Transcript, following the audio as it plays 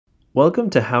Welcome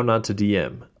to How Not to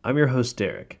DM. I'm your host,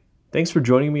 Derek. Thanks for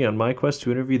joining me on my quest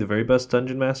to interview the very best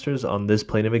dungeon masters on this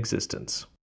plane of existence.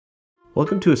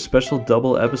 Welcome to a special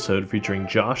double episode featuring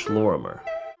Josh Lorimer.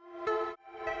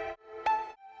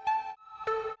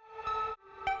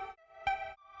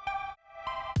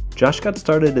 Josh got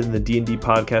started in the D&D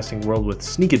podcasting world with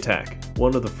Sneak Attack,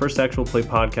 one of the first actual play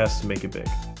podcasts to make it big.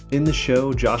 In the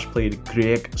show, Josh played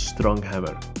Greg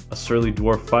Stronghammer, a surly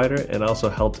dwarf fighter, and also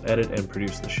helped edit and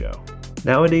produce the show.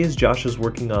 Nowadays, Josh is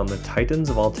working on the Titans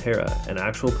of Altera, an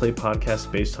actual play podcast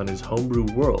based on his homebrew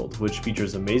world, which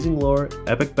features amazing lore,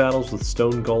 epic battles with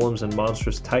stone golems and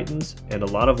monstrous titans, and a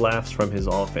lot of laughs from his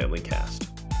all-family cast.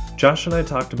 Josh and I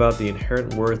talked about the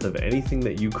inherent worth of anything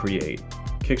that you create,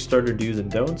 Kickstarter do's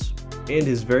and don'ts, and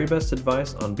his very best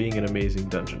advice on being an amazing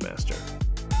dungeon master.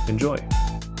 Enjoy!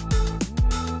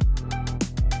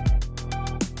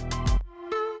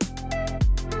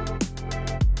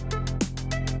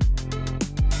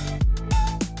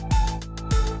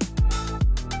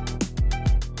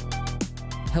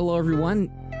 Hello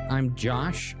everyone, I'm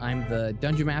Josh. I'm the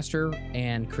Dungeon Master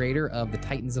and creator of the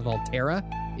Titans of Altera.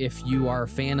 If you are a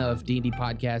fan of D&D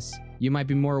podcasts, you might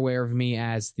be more aware of me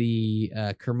as the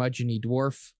curmudgeon-y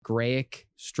dwarf, Greg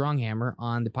Stronghammer,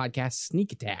 on the podcast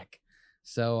Sneak Attack.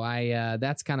 So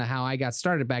that's kind of how I got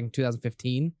started back in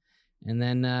 2015, and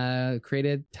then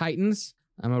created Titans.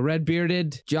 I'm a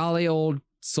red-bearded, jolly old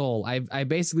soul. I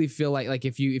basically feel like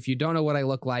if you don't know what I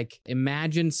look like,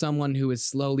 imagine someone who is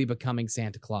slowly becoming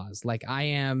Santa Claus. Like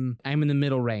I'm in the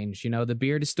middle range. You know, the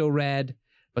beard is still red,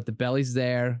 but the belly's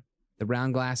there. The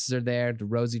round glasses are there. The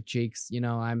rosy cheeks. You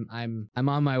know, I'm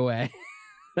on my way.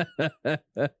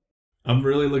 I'm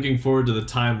really looking forward to the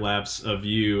time lapse of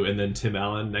you and then Tim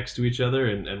Allen next to each other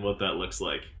and what that looks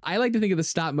like. I like to think of the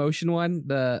stop motion one,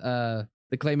 the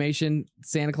claymation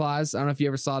Santa Claus. I don't know if you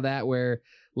ever saw that, where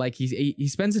like he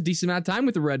spends a decent amount of time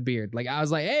with the red beard. Like I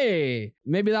was like, hey,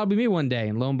 maybe that'll be me one day.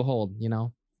 And lo and behold, you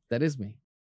know, that is me.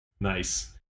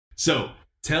 Nice. So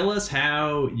tell us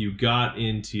how you got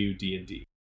into D&D.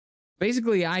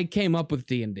 Basically, I came up with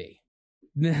D&D.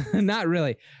 Not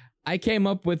really. I came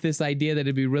up with this idea that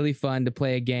it'd be really fun to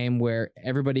play a game where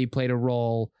everybody played a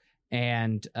role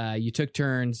and you took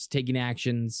turns taking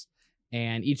actions,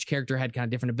 and each character had kind of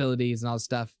different abilities and all this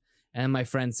stuff. And my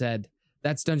friend said,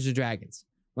 that's Dungeons and Dragons.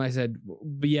 Well, I said,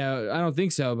 but yeah, I don't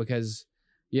think so, because,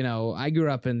 you know, I grew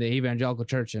up in the evangelical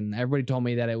church and everybody told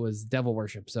me that it was devil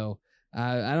worship. So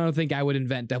I don't think I would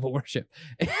invent devil worship.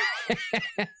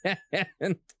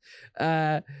 and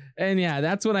yeah,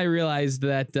 that's when I realized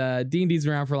that D&D's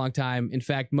been around for a long time. In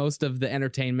fact, most of the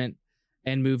entertainment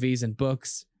and movies and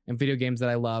books and video games that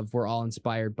I love were all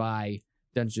inspired by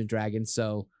Dungeons and Dragons.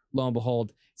 So lo and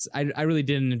behold, I really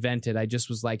didn't invent it. I just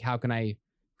was like, how can I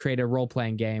create a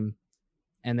role-playing game?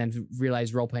 And then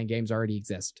realized role-playing games already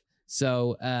exist.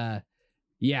 So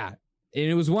yeah, and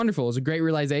it was wonderful. It was a great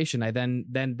realization. I then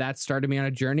that started me on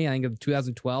a journey, I think of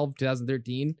 2012,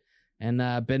 2013,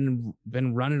 and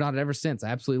been running on it ever since. I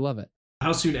absolutely love it.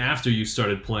 How soon after you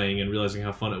started playing and realizing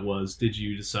how fun it was, did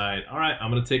you decide, all right,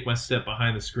 I'm going to take my step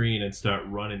behind the screen and start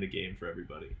running the game for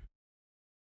everybody?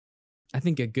 I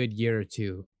think a good year or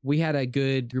two. We had a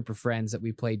good group of friends that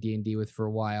we played D&D with for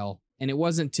a while. And it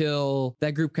wasn't till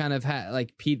that group kind of had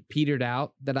like petered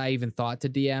out that I even thought to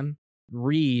DM.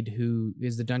 Reed, who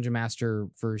is the dungeon master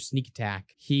for Sneak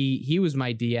Attack, he was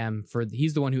my DM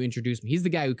he's the one who introduced me. He's the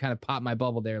guy who kind of popped my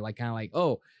bubble there, like kind of like,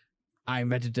 oh, I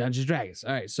invented Dungeons and Dragons.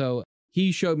 All right, so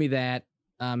he showed me that,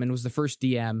 and was the first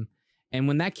DM. And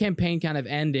when that campaign kind of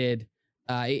ended,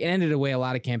 it ended the way a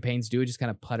lot of campaigns do. It just kind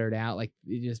of puttered out. Like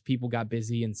people got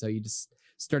busy, and so you just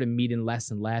started meeting less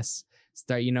and less.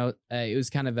 It was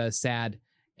kind of a sad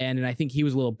end, and I think he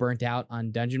was a little burnt out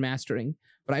on dungeon mastering.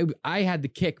 But I had the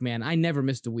kick, man. I never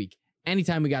missed a week.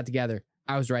 Anytime we got together,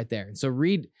 I was right there. And so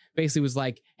Reed basically was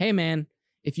like, hey, man,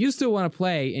 if you still want to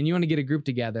play and you want to get a group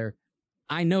together,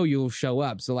 I know you'll show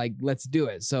up. So, like, let's do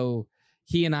it. So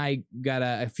he and I got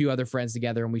a few other friends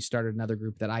together, and we started another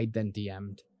group that I then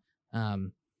DM'd.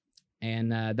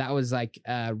 And that was like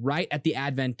right at the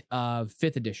advent of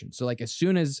 5th edition. So, like, as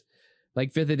soon as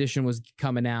like 5th edition was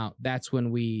coming out, that's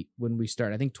when we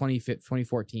started. I think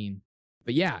 2014.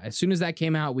 But yeah, as soon as that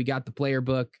came out, we got the player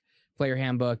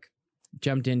handbook,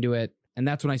 jumped into it, and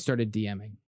that's when I started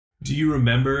DMing. Do you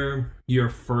remember your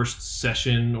first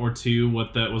session or two,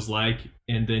 what that was like?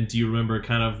 And then do you remember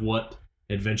kind of what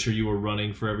adventure you were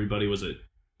running for everybody? Was it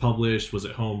published? Was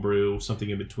it homebrew?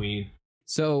 Something in between?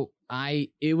 So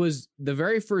it was the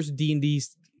very first D&D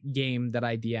game that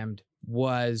I DM'd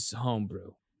was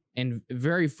homebrew. And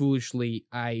very foolishly,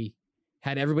 I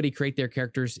had everybody create their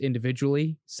characters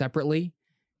individually, separately.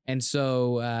 And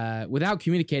so without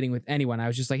communicating with anyone, I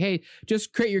was just like, hey,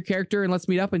 just create your character and let's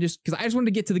meet up. And just because I just wanted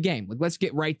to get to the game. Like, let's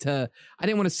get right to, I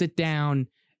didn't want to sit down,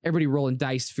 everybody rolling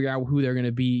dice to figure out who they're going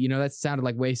to be. You know, that sounded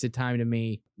like wasted time to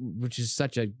me, which is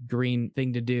such a green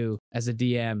thing to do as a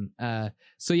DM.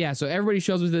 So everybody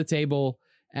shows up to the table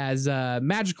as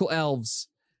magical elves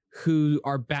who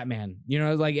are Batman. You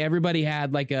know, like everybody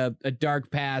had like a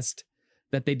dark past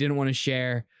that they didn't want to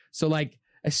share. So like,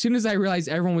 as soon as I realized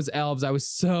everyone was elves, I was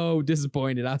so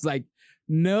disappointed. I was like,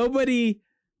 nobody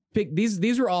picked these.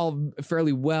 These were all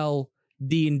fairly well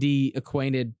D&D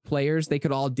acquainted players. They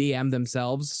could all DM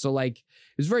themselves. So like,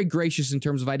 it was very gracious in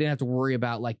terms of I didn't have to worry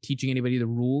about like teaching anybody the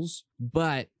rules,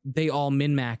 but they all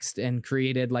min-maxed and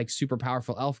created like super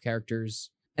powerful elf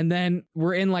characters. And then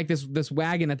we're in like this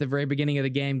wagon at the very beginning of the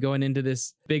game going into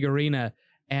this big arena.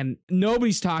 And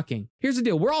nobody's talking. Here's the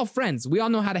deal. We're all friends. We all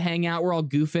know how to hang out. We're all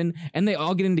goofing. And they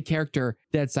all get into character.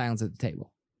 Dead silence at the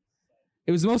table.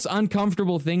 It was the most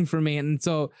uncomfortable thing for me. And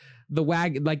so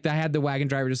I had the wagon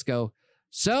driver just go,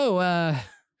 so,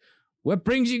 what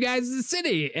brings you guys to the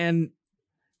city? And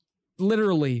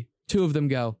literally 2 of them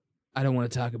go, I don't want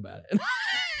to talk about it.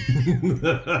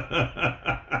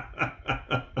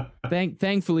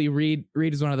 Thankfully, Reed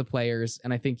is one of the players,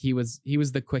 and I think he was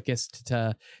the quickest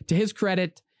to his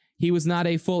credit. He was not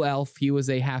a full elf; he was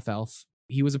a half elf.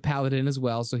 He was a paladin as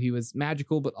well, so he was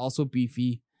magical but also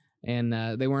beefy, and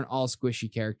they weren't all squishy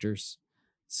characters.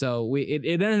 So it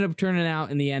ended up turning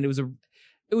out in the end. It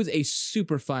was a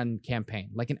super fun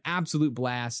campaign, like an absolute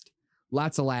blast,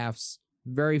 lots of laughs,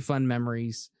 very fun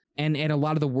memories, and a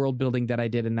lot of the world building that I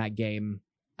did in that game.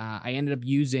 I ended up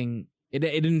using.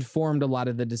 It informed a lot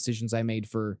of the decisions I made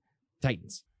for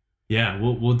Titans. Yeah,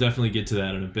 we'll definitely get to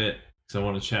that in a bit because I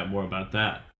want to chat more about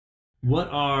that.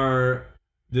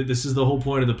 This is the whole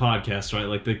point of the podcast, right?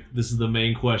 Like this is the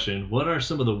main question. What are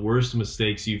some of the worst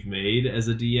mistakes you've made as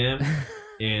a DM?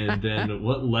 And then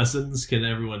what lessons can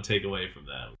everyone take away from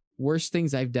that? Worst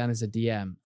things I've done as a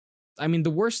DM. I mean,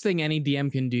 the worst thing any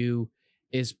DM can do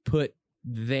is put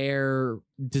their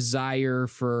desire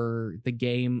for the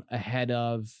game ahead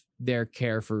of their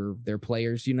care for their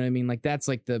players. You know what I mean? Like that's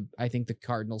like I think the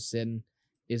cardinal sin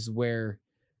is where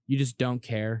you just don't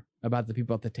care about the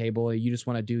people at the table. You just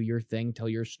want to do your thing, tell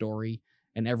your story,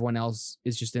 and everyone else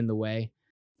is just in the way.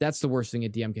 That's the worst thing a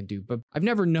DM can do. But I've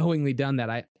never knowingly done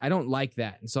that. I don't like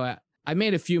that. And so I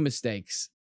made a few mistakes.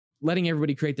 Letting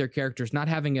everybody create their characters, not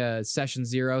having a session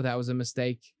 0, that was a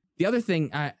mistake. The other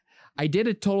thing, I did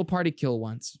a total party kill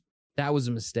once. That was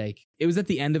a mistake. It was at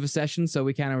the end of a session, so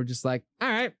we kind of were just like, all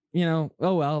right, oh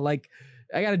well, like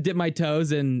I got to dip my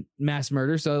toes in mass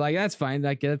murder, so like that's fine.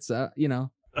 Like it's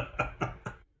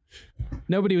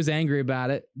nobody was angry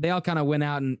about it. They all kind of went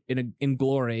out in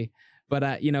glory,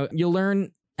 but you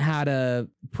learn how to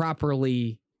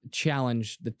properly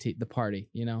challenge the party.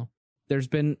 There's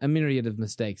been a myriad of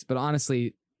mistakes, but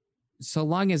honestly, so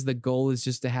long as the goal is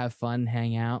just to have fun,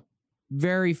 hang out,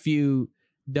 very few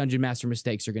dungeon master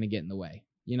mistakes are going to get in the way,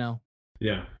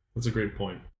 Yeah, that's a great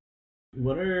point.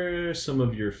 What are some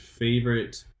of your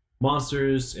favorite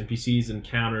monsters, NPCs,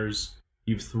 encounters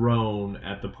you've thrown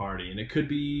at the party? And it could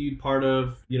be part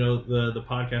of, the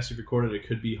podcast you've recorded. It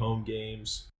could be home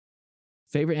games.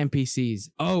 Favorite NPCs.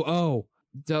 Oh.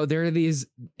 So there are these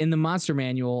in the monster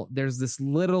manual. There's this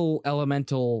little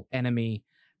elemental enemy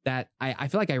that I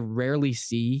feel like I rarely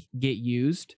see get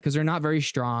used because they're not very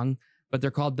strong, but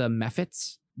they're called the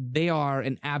Mephits. They are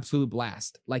an absolute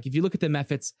blast. Like if you look at the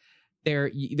Mephits, they're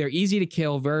easy to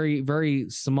kill, very, very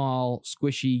small,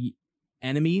 squishy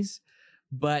enemies,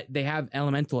 but they have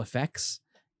elemental effects.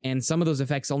 And some of those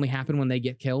effects only happen when they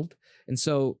get killed. And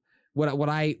so one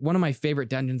of my favorite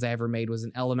dungeons I ever made was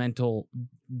an elemental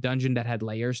dungeon that had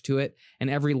layers to it. And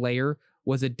every layer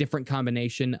was a different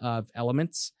combination of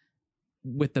elements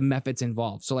with the Mephits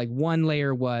involved. So like one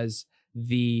layer was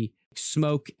the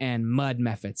smoke and mud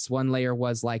Mephits. One layer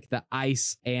was like the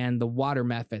ice and the water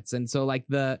Mephits. And so like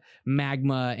the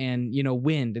magma and,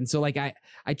 wind. And so like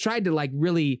I tried to like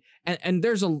really, and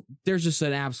there's just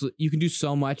an absolute, you can do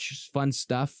so much fun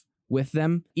stuff with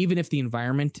them, even if the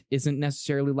environment isn't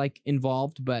necessarily like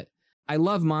involved. But I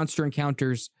love monster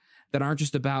encounters that aren't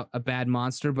just about a bad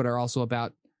monster, but are also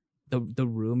about the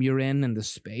room you're in and the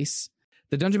space.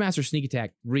 The Dungeon Master Sneak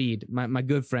Attack, Reed, my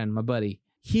good friend, my buddy,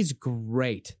 he's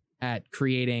great at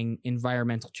creating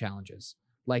environmental challenges.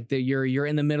 Like you're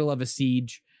in the middle of a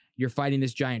siege, you're fighting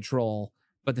this giant troll,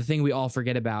 but the thing we all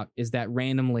forget about is that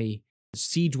randomly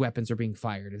siege weapons are being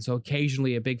fired. And so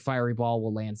occasionally a big fiery ball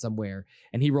will land somewhere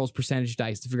and he rolls percentage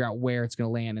dice to figure out where it's going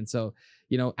to land. And so,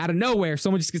 out of nowhere,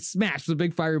 someone just gets smashed with a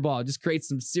big fiery ball. It just creates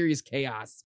some serious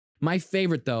chaos. My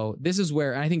favorite, though, this is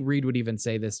where, and I think Reed would even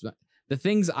say this, the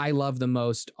things I love the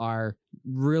most are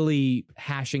really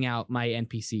hashing out my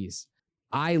NPCs.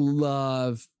 I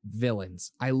love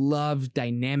villains. I love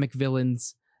dynamic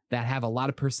villains that have a lot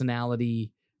of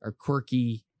personality, are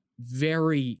quirky,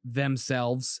 very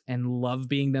themselves, and love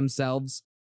being themselves.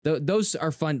 Those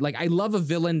are fun. Like, I love a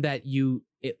villain that you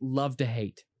love to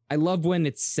hate. I love when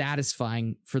it's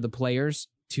satisfying for the players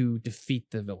to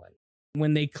defeat the villain.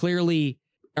 When they clearly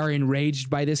are enraged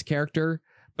by this character,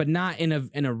 but not in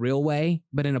a real way,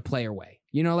 but in a player way.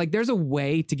 You know, like there's a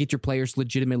way to get your players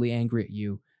legitimately angry at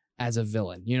you as a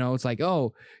villain. You know, it's like,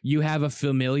 oh, you have a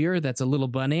familiar that's a little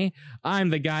bunny. I'm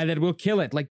the guy that will kill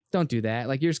it. Like, don't do that.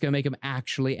 Like, you're just going to make him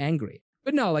actually angry.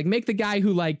 But no, like, make the guy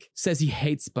who, like, says he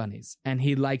hates bunnies and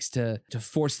he likes to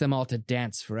force them all to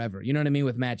dance forever. You know what I mean?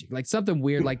 With magic. Like, something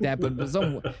weird like that. But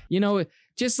some, you know,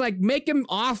 just, like, make him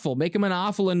awful. Make him an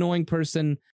awful, annoying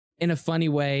person in a funny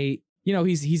way. You know,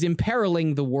 he's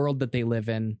imperiling the world that they live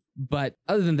in. But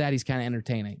other than that, he's kind of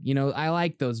entertaining. You know, I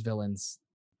like those villains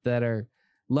that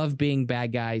love being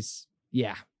bad guys.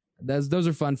 Yeah, those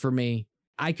are fun for me.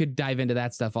 I could dive into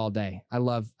that stuff all day. I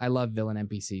love villain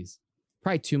NPCs.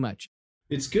 Probably too much.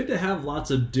 It's good to have lots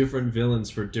of different villains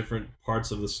for different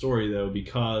parts of the story, though,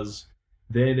 because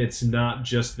then it's not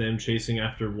just them chasing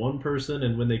after one person,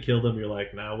 and when they kill them, you're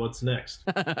like, now what's next?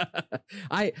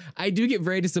 I do get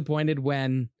very disappointed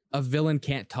when a villain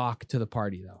can't talk to the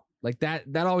party, though. Like,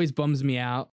 that always bums me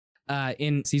out.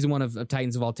 In season 1 of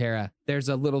Titans of Altera, there's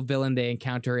a little villain they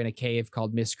encounter in a cave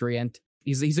called Miscreant.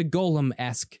 He's a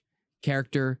golem-esque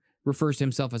character, refers to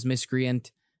himself as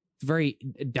Miscreant. Very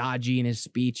dodgy in his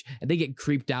speech, and they get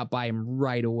creeped out by him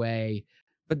right away.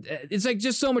 But it's like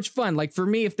just so much fun. Like, for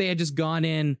me, if they had just gone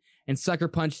in and sucker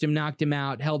punched him, knocked him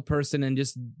out, held person, and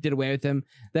just did away with him,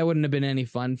 that wouldn't have been any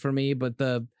fun for me. But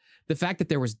the fact that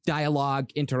there was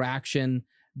dialogue, interaction,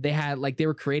 they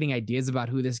were creating ideas about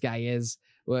who this guy is.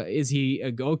 Well, is he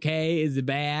okay? Is it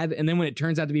bad? And then when it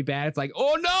turns out to be bad, it's like,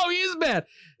 oh no, he is bad.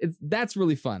 That's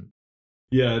really fun.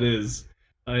 Yeah, it is.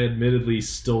 I admittedly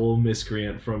stole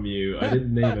Miscreant from you. I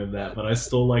didn't name him that, but I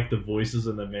stole like the voices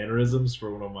and the mannerisms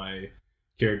for one of my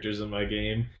characters in my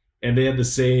game. And they had the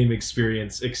same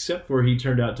experience, except for he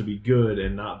turned out to be good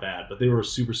and not bad. But they were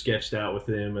super sketched out with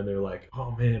him, and they're like,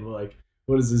 oh man, like,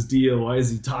 what is his deal? Why is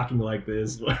he talking like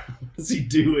this? What is he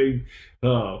doing?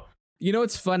 Oh. You know,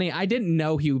 it's funny. I didn't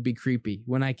know he would be creepy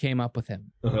when I came up with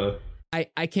him. Uh-huh.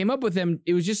 I came up with him.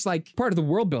 It was just like part of the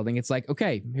world building. It's like,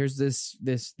 okay, here's this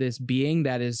being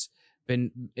that has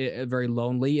been very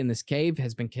lonely in this cave,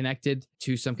 has been connected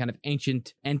to some kind of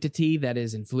ancient entity that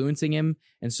is influencing him.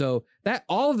 And so that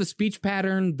all of the speech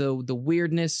pattern, the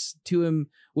weirdness to him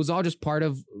was all just part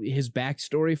of his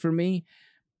backstory for me.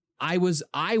 I was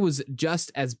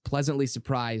just as pleasantly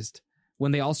surprised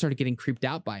when they all started getting creeped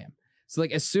out by him. So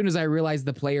like, as soon as I realized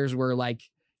the players were like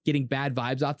getting bad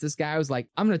vibes off this guy, I was like,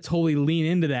 I'm going to totally lean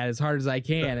into that as hard as I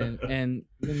can and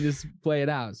just play it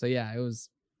out. So yeah, it was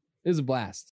a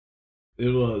blast. It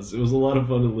was a lot of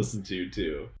fun to listen to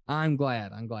too. I'm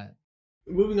glad.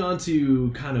 Moving on to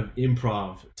kind of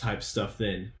improv type stuff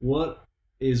then. What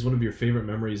is one of your favorite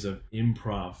memories of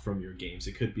improv from your games?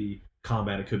 It could be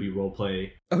combat, it could be role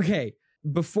play. Okay.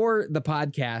 Before the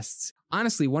podcasts,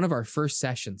 honestly, one of our first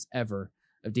sessions ever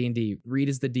of D&D, Reed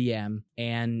is the DM,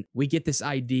 and we get this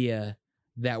idea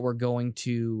that we're going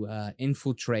to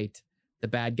infiltrate the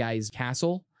bad guy's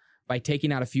castle by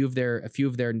taking out a few of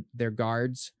their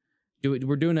guards.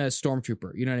 We're doing a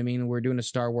stormtrooper, you know what I mean? We're doing a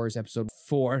Star Wars episode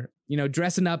 4, you know,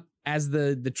 dressing up as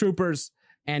the troopers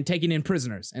and taking in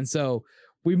prisoners. And so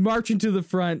we march into the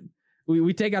front,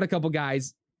 we take out a couple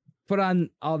guys, put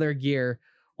on all their gear.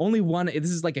 Only one,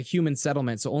 this is like a human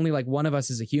settlement, so only like one of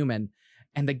us is a human.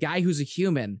 And the guy who's a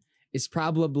human is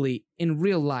probably, in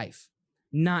real life,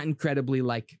 not incredibly,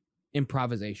 like,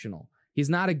 improvisational. He's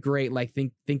not a great, like,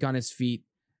 think on his feet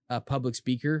public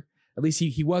speaker. At least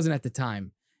he wasn't at the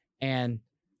time. And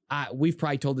we've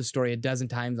probably told this story a dozen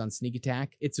times on Sneak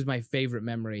Attack. It's my favorite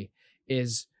memory,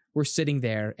 is we're sitting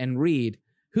there, and Reed,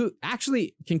 who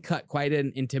actually can cut quite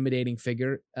an intimidating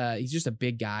figure. He's just a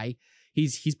big guy.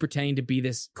 He's pretending to be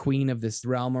this queen of this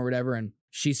realm or whatever, and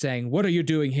she's saying, "What are you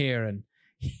doing here?" And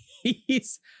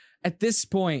he's, at this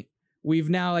point, we've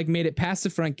now like made it past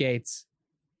the front gates.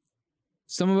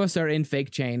 Some of us are in fake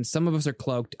chains. Some of us are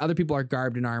cloaked. Other people are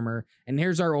garbed in armor. And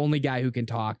here's our only guy who can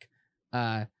talk,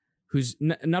 who's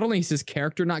not only is his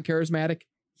character not charismatic,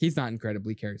 he's not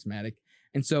incredibly charismatic.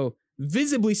 And so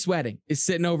visibly sweating is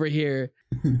sitting over here.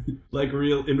 Like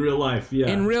in real life. Yeah.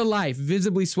 In real life,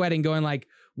 visibly sweating, going like,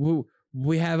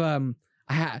 we have,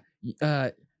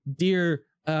 dear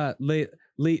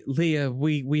Leah,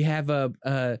 we have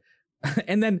a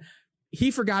and then he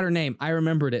forgot her name. I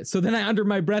remembered it. So then I, under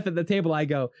my breath at the table, I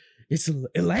go, it's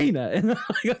Elena. And I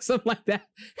go, something like that.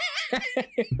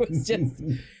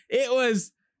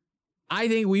 I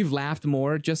think we've laughed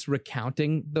more just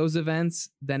recounting those events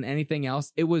than anything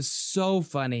else. It was so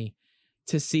funny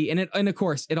to see. And of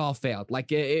course it all failed.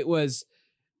 Like it was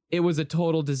a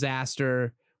total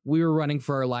disaster. We were running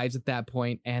for our lives at that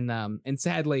point. And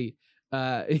sadly,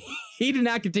 he did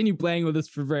not continue playing with us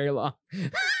for very long.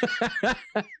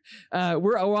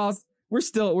 We're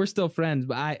still friends,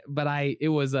 but it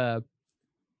was a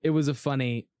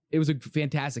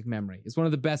fantastic memory. It's one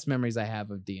of the best memories I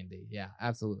have of D&D. Yeah,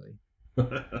 absolutely.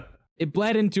 It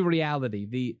bled into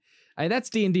reality. That's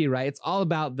D&D, right? It's all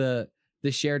about the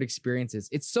shared experiences.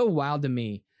 It's so wild to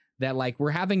me that like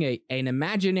we're having an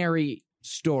imaginary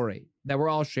story that we're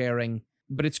all sharing,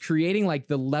 but it's creating like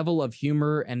the level of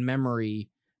humor and memory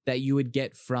that you would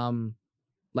get from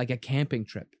like a camping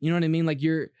trip. You know what I mean? Like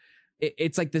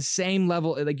it's like the same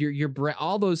level, like your brain,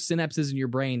 all those synapses in your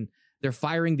brain, they're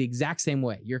firing the exact same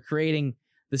way. You're creating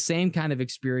the same kind of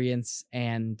experience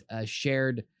and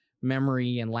shared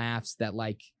memory and laughs that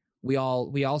like we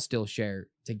all still share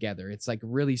together. It's like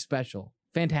really special.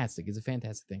 Fantastic. It's a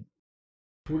fantastic thing.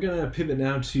 We're going to pivot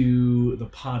now to the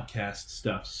podcast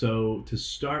stuff. So to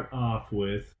start off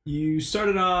with, you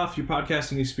started off your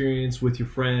podcasting experience with your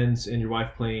friends and your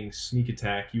wife playing Sneak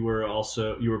Attack. You were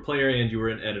a player and you were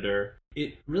an editor.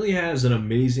 It really has an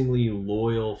amazingly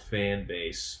loyal fan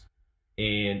base,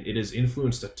 and it has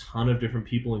influenced a ton of different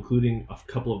people, including a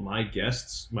couple of my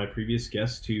previous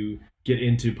guests, to get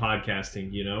into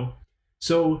podcasting, you know?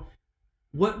 So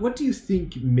What do you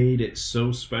think made it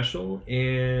so special,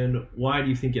 and why do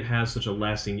you think it has such a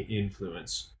lasting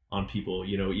influence on people,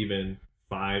 you know, even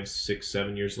 5, 6,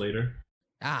 7 years later?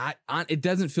 It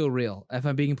doesn't feel real, if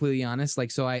I'm being completely honest. Like,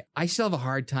 so I still have a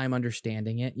hard time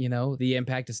understanding it, you know, the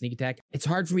impact of Sneak Attack. It's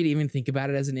hard for me to even think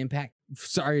about it as an impact.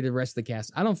 Sorry to the rest of the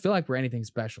cast. I don't feel like we're anything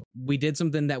special. We did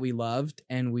something that we loved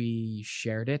and we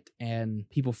shared it and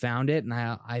people found it. And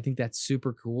I think that's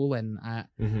super cool. And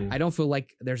I don't feel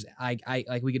like there's,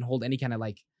 like we can hold any kind of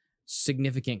like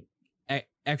significant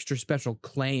extra special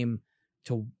claim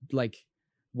to like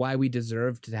why we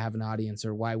deserve to have an audience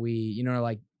or why we, you know,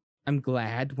 like, I'm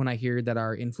glad when I hear that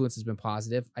our influence has been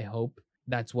positive. I hope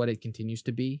that's what it continues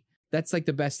to be. That's like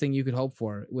the best thing you could hope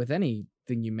for with anything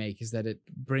you make, is that it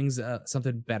brings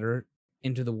something better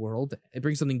into the world. It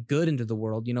brings something good into the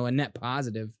world, you know, a net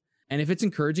positive. And if it's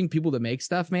encouraging people to make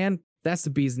stuff, man, that's the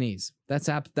bee's knees. That's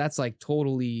like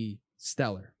totally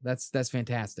stellar. That's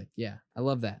fantastic. Yeah, I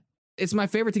love that. It's my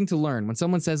favorite thing to learn. When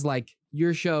someone says like,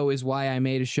 your show is why I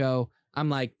made a show, I'm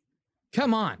like,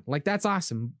 come on, like that's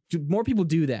awesome. More people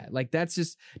do that. Like that's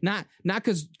just not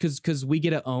because we get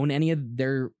to own any of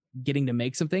their getting to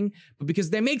make something, but because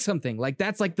they make something. Like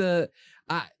that's like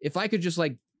if I could just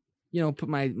like, you know, put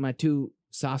my two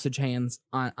sausage hands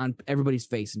on everybody's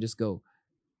face and just go,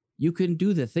 you can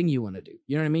do the thing you want to do.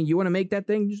 You know what I mean? You want to make that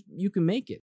thing, you can make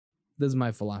it. This is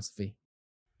my philosophy.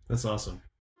 That's awesome.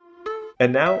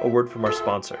 And now a word from our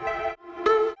sponsor.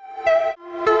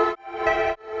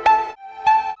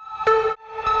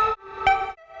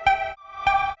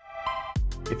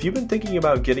 If you've been thinking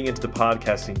about getting into the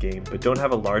podcasting game but don't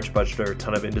have a large budget or a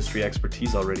ton of industry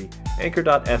expertise already,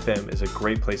 Anchor.fm is a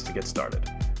great place to get started.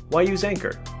 Why use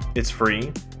Anchor? It's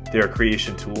free. There are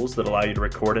creation tools that allow you to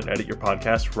record and edit your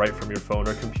podcast right from your phone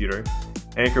or computer.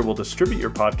 Anchor will distribute your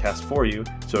podcast for you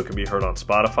so it can be heard on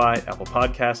Spotify, Apple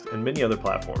Podcasts, and many other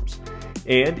platforms.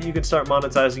 And you can start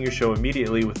monetizing your show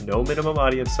immediately with no minimum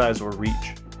audience size or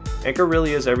reach. Anchor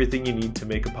really is everything you need to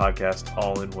make a podcast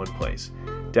all in one place.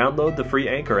 Download the free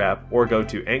Anchor app or go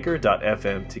to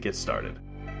anchor.fm to get started.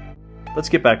 Let's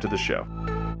get back to the show.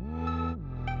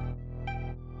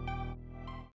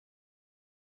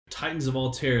 Titans of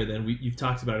Altair, then, you've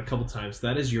talked about it a couple times.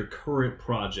 That is your current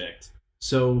project.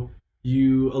 So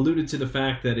you alluded to the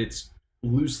fact that it's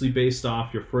loosely based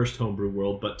off your first homebrew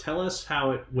world, but tell us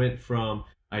how it went from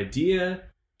idea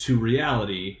to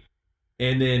reality.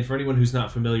 And then for anyone who's not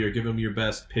familiar, give them your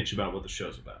best pitch about what the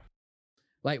show's about.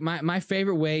 Like my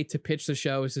favorite way to pitch the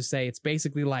show is to say it's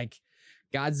basically like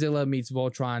Godzilla meets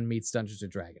Voltron meets Dungeons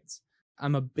and Dragons.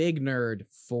 I'm a big nerd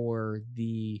for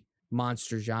the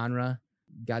monster genre.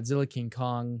 Godzilla, King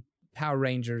Kong, Power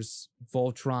Rangers,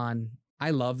 Voltron. I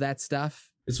love that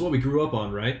stuff. It's what we grew up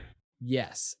on, right?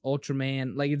 Yes.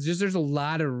 Ultraman. Like it's just, there's a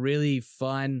lot of really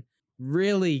fun,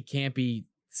 really campy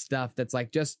stuff that's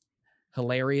like just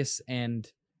hilarious and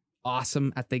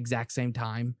awesome at the exact same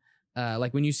time.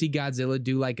 Like when you see Godzilla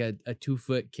do like a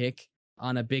 2-foot kick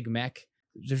on a big mech,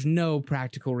 There's no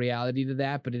practical reality to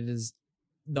that, but it is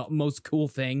the most cool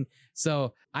thing.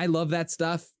 So I love that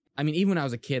stuff. I mean, even when I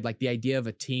was a kid, like the idea of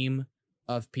a team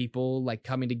of people like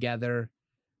coming together,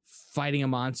 fighting a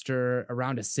monster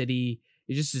around a city,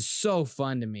 it just is so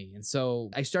fun to me. And so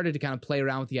I started to kind of play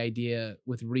around with the idea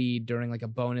with Reed during like a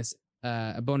bonus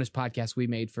podcast we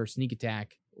made for Sneak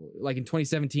Attack. Like in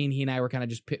 2017, he and I were kind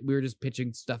of we were just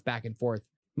pitching stuff back and forth.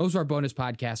 Most of our bonus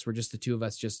podcasts were just the two of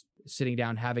us just sitting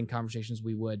down, having conversations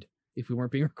we would if we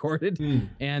weren't being recorded.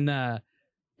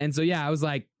 And so, yeah, I was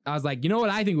like, you know what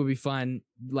I think would be fun?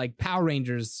 Like Power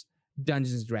Rangers,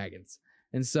 Dungeons and Dragons.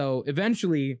 And so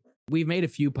eventually we've made a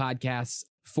few podcasts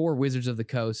for Wizards of the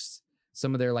Coast,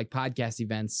 some of their like podcast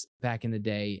events back in the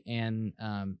day. And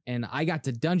I got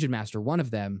to Dungeon Master one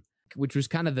of them, which was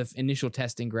kind of the initial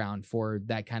testing ground for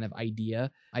that kind of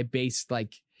idea. I based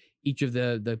like each of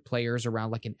the players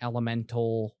around like an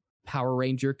elemental Power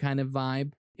Ranger kind of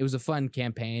vibe. It was a fun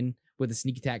campaign with the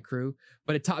Sneak Attack crew,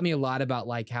 but it taught me a lot about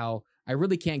like how I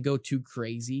really can't go too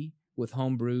crazy with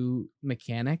homebrew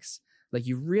mechanics. Like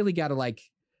you really got to like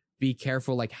be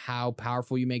careful like how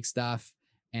powerful you make stuff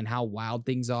and how wild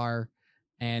things are.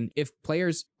 And if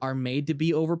players are made to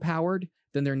be overpowered,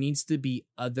 then there needs to be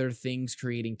other things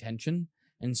creating tension.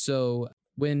 And so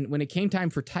when it came time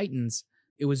for Titans,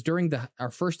 it was during our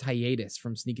first hiatus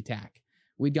from Sneak Attack.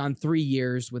 We'd gone 3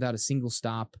 years without a single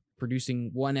stop, producing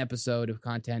one episode of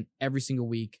content every single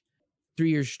week, 3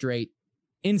 years straight.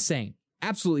 Insane.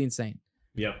 Absolutely insane.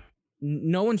 Yep.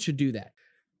 No one should do that.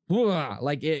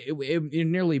 Like it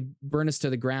nearly burned us to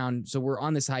the ground. So we're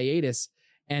on this hiatus.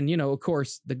 And, you know, of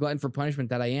course, the glutton for punishment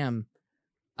that I am,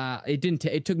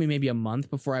 it took me maybe a month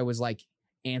before I was like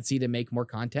antsy to make more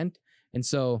content. And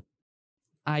so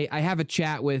I have a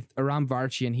chat with Aram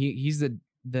Varchian. He's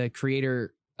the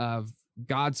creator of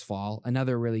God's Fall,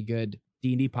 another really good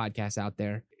D&D podcast out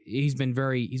there. He's been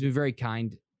very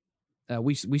kind.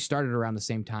 We started around the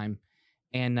same time,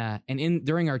 and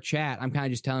during our chat, I'm kind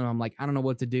of just telling him, I'm like, I don't know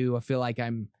what to do. I feel like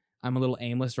I'm a little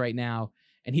aimless right now.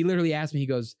 And he literally asked me, he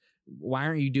goes, why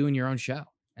aren't you doing your own show?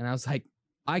 And I was like,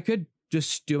 I could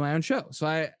just do my own show. So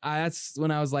I that's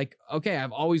when I was like, okay,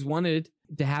 I've always wanted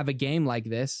to have a game like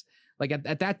this. Like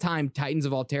at that time, Titans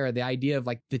of Altera, the idea of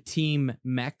like the team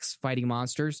mechs fighting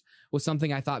monsters was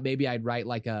something I thought maybe I'd write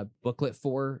like a booklet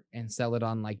for and sell it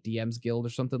on like DM's Guild or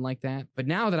something like that. But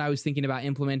now that I was thinking about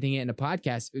implementing it in a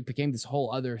podcast, it became this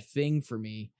whole other thing for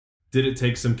me. Did it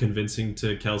take some convincing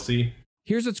to Kelsey?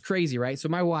 Here's what's crazy, right? So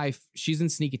my wife, she's in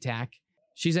Sneak Attack.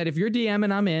 She said, if you're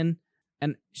DMing, I'm in.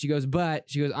 And she goes,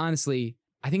 honestly,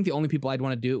 I think the only people I'd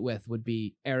want to do it with would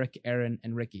be Eric, Aaron,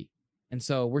 and Ricky. And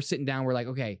so we're sitting down, we're like,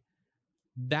 okay,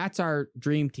 that's our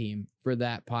dream team for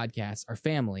that podcast, our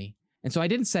family. And so I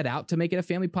didn't set out to make it a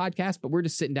family podcast, but we're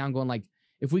just sitting down going like,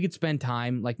 if we could spend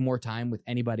time, like more time with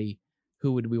anybody,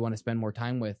 who would we want to spend more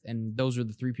time with? And those are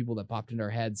the three people that popped into our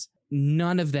heads.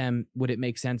 None of them would it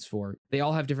make sense for. They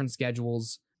all have different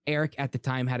schedules. Eric at the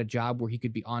time had a job where he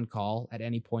could be on call at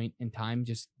any point in time.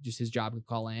 Just his job could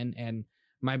call in. And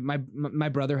my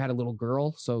brother had a little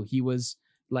girl, so he was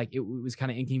like, it was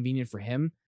kind of inconvenient for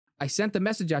him. I sent the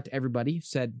message out to everybody,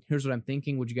 said, here's what I'm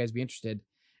thinking. Would you guys be interested?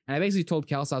 And I basically told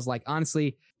Kelsey, I was like,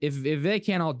 honestly, if they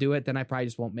can't all do it, then I probably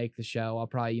just won't make the show. I'll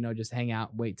probably, just hang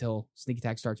out, wait till Sneak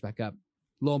Attack starts back up.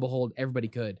 Lo and behold, everybody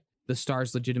could. The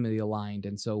stars legitimately aligned.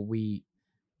 And so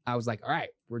I was like, all right,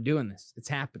 we're doing this. It's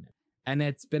happening. And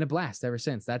it's been a blast ever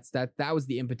since. That was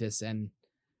the impetus. And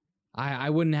I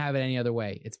wouldn't have it any other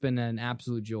way. It's been an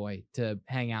absolute joy to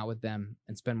hang out with them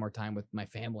and spend more time with my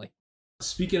family.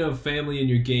 Speaking of family in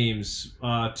your games,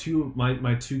 my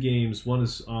two games, one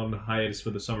is on hiatus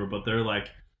for the summer, but they're like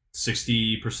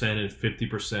 60% and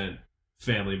 50%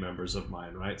 family members of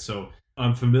mine, right? So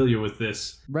I'm familiar with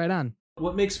this. Right on.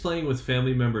 What makes playing with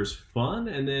family members fun?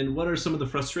 And then what are some of the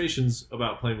frustrations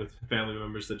about playing with family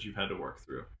members that you've had to work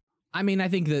through? I mean, I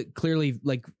think that clearly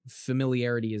like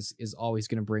familiarity is always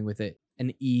going to bring with it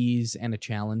an ease and a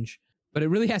challenge, but it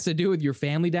really has to do with your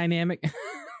family dynamic.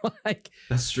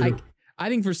 That's true. I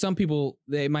think for some people,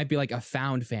 they might be like a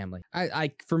found family.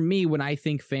 For me, when I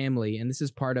think family, and this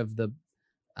is part of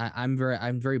I'm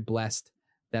very blessed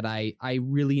that I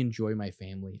really enjoy my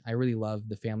family. I really love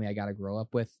the family I got to grow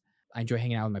up with. I enjoy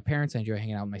hanging out with my parents. I enjoy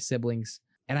hanging out with my siblings,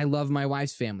 and I love my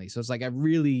wife's family. So it's like I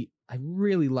really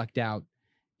lucked out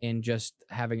in just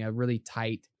having a really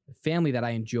tight family that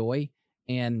I enjoy.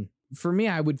 And for me,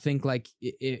 I would think like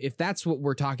if that's what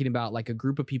we're talking about, like a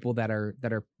group of people that are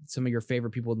some of your favorite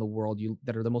people in the world,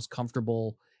 that are the most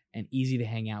comfortable and easy to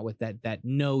hang out with, that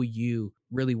know you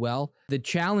really well. The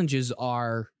challenges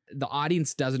are the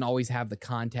audience doesn't always have the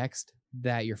context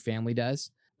that your family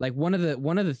does. Like one of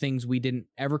the things we didn't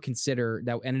ever consider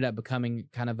that ended up becoming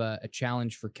kind of a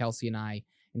challenge for Kelsey and I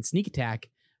in Sneak Attack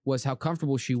was how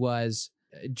comfortable she was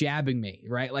jabbing me,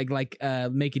 right? Like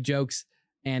making jokes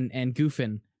and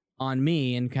goofing on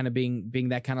me and kind of being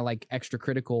that kind of like extra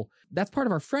critical. That's part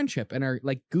of our friendship and our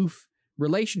like goof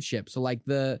relationship. So like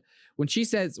when she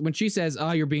says,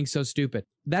 "Oh, you're being so stupid,"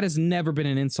 that has never been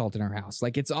an insult in our house.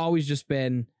 Like it's always just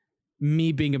been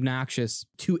me being obnoxious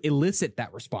to elicit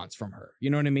that response from her. You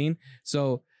know what I mean?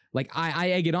 So like I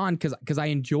egg it on because I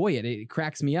enjoy it. It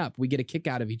cracks me up. We get a kick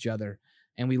out of each other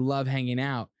and we love hanging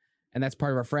out. And that's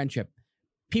part of our friendship.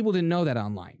 People didn't know that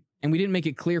online. And we didn't make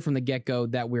it clear from the get-go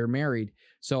that we're married.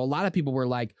 So a lot of people were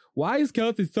like, "Why is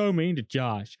Kelsey so mean to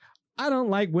Josh? I don't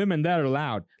like women that are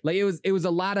loud." Like it was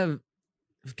a lot of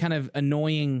kind of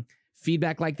annoying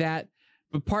feedback like that.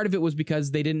 But part of it was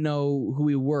because they didn't know who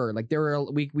we were. Like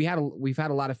we've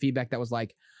had a lot of feedback that was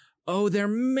like, "Oh, they're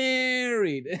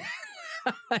married."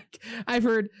 Like I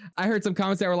heard some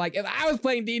comments that were like, "If I was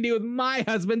playing D&D with my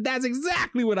husband, that's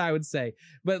exactly what I would say."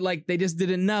 But like they just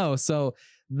didn't know. So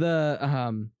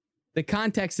the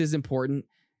context is important.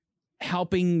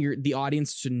 Helping the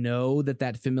audience to know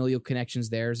that familial connection's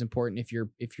there is important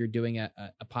if you're doing a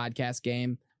podcast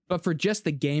game. But for just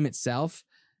the game itself,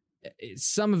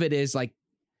 some of it is like,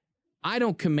 I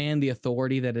don't command the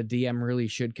authority that a DM really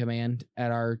should command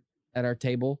at our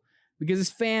table because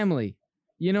it's family.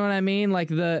 You know what I mean?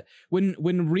 Like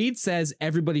when Reed says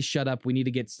everybody shut up, we need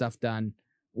to get stuff done,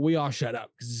 we all shut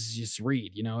up because it's just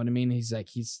Reed. You know what I mean? He's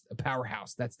a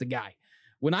powerhouse. That's the guy.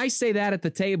 When I say that at the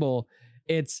table,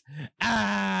 it's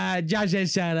Josh,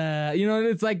 shut up. You know,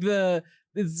 it's like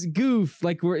it's goof.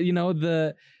 Like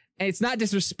and it's not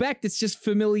disrespect. It's just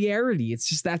familiarity. It's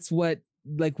just that's what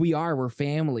like we're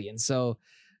family, and so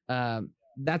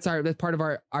that's part of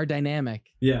our dynamic.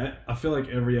 Yeah, I feel like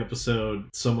every episode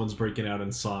someone's breaking out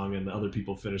in song and the other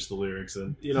people finish the lyrics,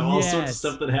 and all sorts of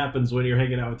stuff that happens when you're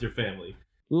hanging out with your family.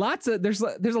 There's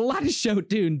a lot of show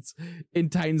tunes in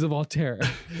Titans of Altair.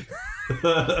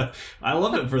 I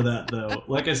love it for that though.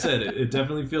 Like I said, it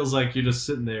definitely feels like you're just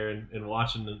sitting there and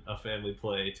watching a family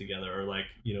play together, or like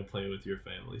playing with your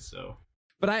family. So,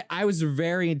 but I was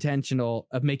very intentional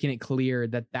of making it clear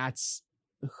that that's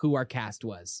who our cast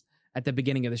was at the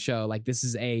beginning of the show. Like this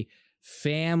is a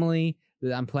family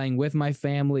that I'm playing with my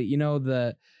family.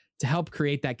 To help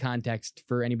create that context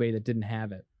for anybody that didn't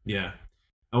have it. Yeah.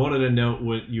 I wanted to note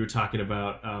what you were talking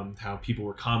about, how people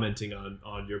were commenting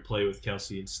on your play with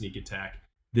Kelsey in Sneak Attack.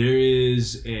 There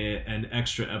is an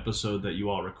extra episode that you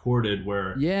all recorded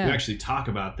where you actually talk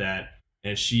about that,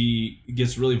 and she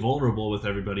gets really vulnerable with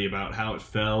everybody about how it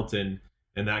felt and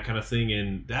that kind of thing.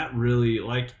 And that really,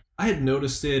 like, I had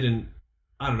noticed it, and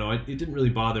I don't know, it didn't really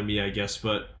bother me, I guess,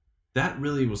 but that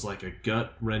really was like a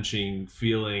gut-wrenching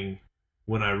feeling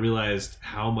when I realized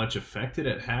how much effect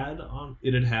it had on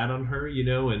her,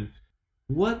 and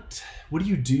what do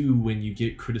you do when you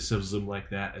get criticism like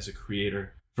that as a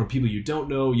creator from people you don't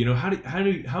know? How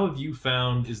have you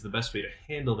found is the best way to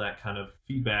handle that kind of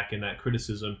feedback and that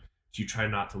criticism? Do you try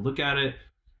not to look at it?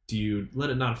 Do you let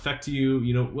it not affect you?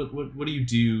 What do you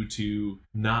do to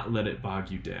not let it bog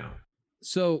you down?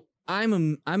 So I'm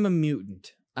a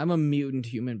mutant. I'm a mutant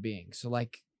human being. So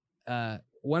like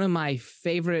one of my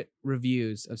favorite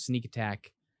reviews of Sneak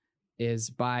Attack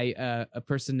is by a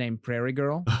person named Prairie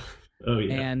Girl. Oh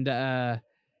yeah. And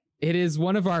it is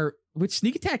one of which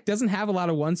Sneak Attack doesn't have a lot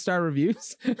of 1-star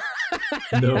reviews.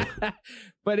 No.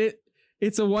 But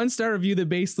it's a 1-star review that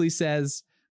basically says,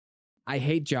 "I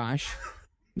hate Josh.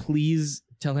 Please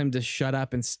tell him to shut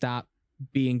up and stop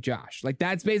being Josh." Like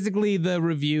that's basically the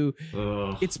review.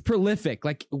 Ugh. It's prolific.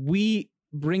 Like we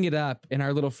bring it up in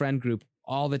our little friend group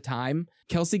all the time.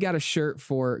 Kelsey got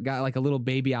like a little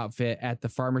baby outfit at the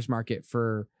farmer's market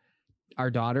for our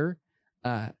daughter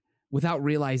without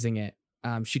realizing it.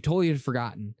 She totally had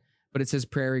forgotten, but it says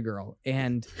Prairie Girl.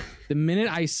 And the minute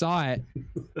I saw it,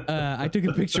 I took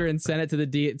a picture and sent it to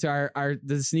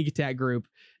the Sneak Attack group,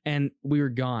 and we were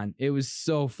gone. It was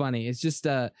so funny. It's just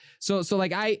so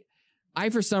like I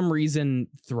for some reason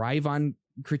thrive on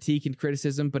critique and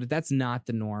criticism, but that's not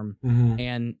the norm. Mm-hmm.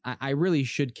 And I really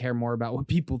should care more about what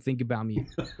people think about me.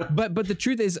 but the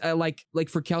truth is, like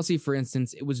for Kelsey, for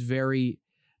instance,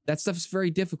 that stuff's very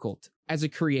difficult as a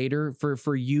creator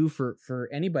for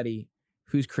anybody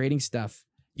who's creating stuff.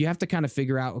 You have to kind of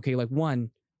figure out, okay, like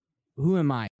one, who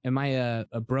am I? Am I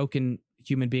a broken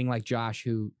human being like Josh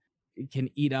who can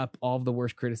eat up all of the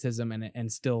worst criticism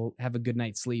and still have a good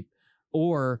night's sleep?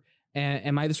 Or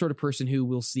am I the sort of person who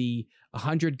will see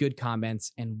 100 good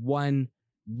comments and one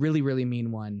really, really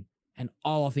mean one, and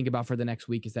all I'll think about for the next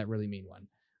week is that really mean one?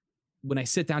 when I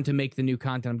sit down to make the new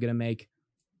content I'm going to make,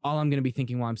 all I'm going to be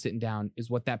thinking while I'm sitting down is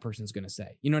what that person's going to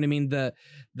say. You know what I mean?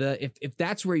 If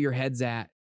that's where your head's at,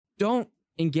 don't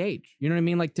engage. You know what I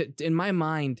mean? Like in my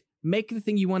mind, make the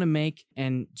thing you want to make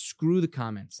and screw the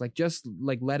comments. Like just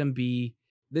like let them be.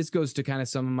 This goes to kind of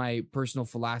some of my personal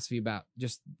philosophy about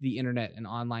just the internet and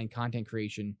online content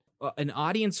creation. An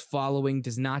audience following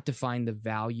does not define the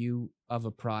value of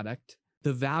a product.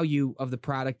 The value of the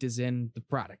product is in the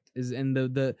product, is in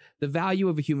the value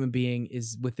of a human being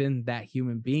is within that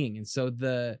human being. And so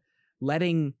the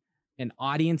letting an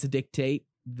audience dictate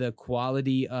the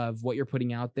quality of what you're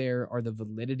putting out there or the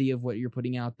validity of what you're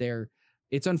putting out there,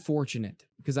 it's unfortunate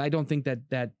because I don't think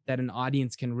that an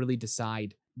audience can really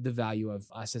decide the value of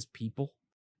us as people.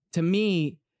 To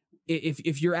me,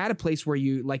 if you're at a place where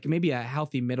you like maybe a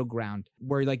healthy middle ground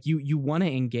where like you want to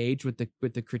engage with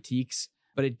the critiques,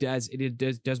 but it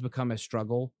does become a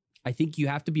struggle. I think you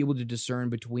have to be able to discern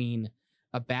between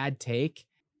a bad take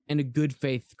and a good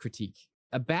faith critique.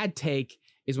 A bad take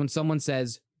is when someone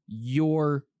says,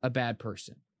 you're a bad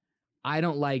person. I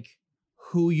don't like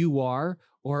who you are,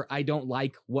 or I don't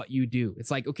like what you do.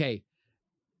 It's like, okay,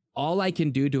 all I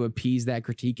can do to appease that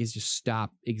critique is just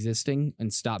stop existing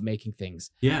and stop making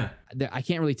things. Yeah. I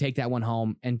can't really take that one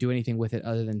home and do anything with it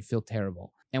other than feel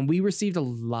terrible. And we received a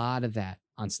lot of that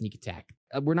on Sneak Attack.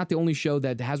 We're not the only show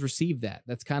that has received that.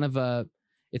 That's kind of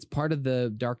it's part of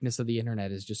the darkness of the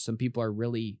internet is just some people are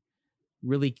really,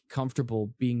 really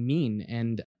comfortable being mean.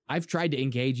 And I've tried to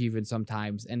engage even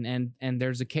sometimes. And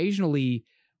there's occasionally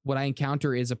what I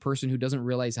encounter is a person who doesn't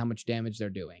realize how much damage they're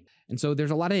doing. And so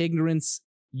there's a lot of ignorance.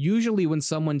 Usually when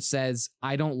someone says,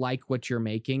 I don't like what you're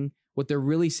making, what they're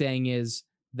really saying is,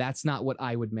 that's not what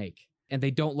I would make. And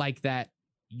they don't like that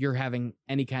you're having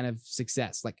any kind of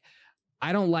success. Like,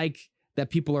 I don't like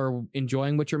that people are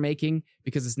enjoying what you're making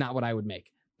because it's not what I would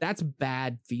make. That's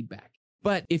bad feedback.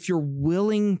 But if you're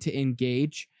willing to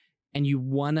engage and you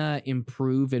want to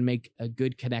improve and make a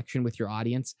good connection with your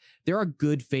audience, there are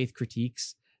good faith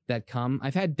critiques that come.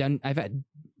 I've had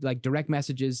like direct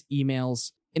messages,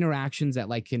 emails, interactions at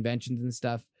like conventions and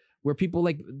stuff where people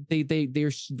like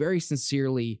they're very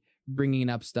sincerely bringing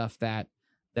up stuff that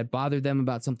bothered them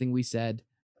about something we said,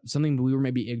 something we were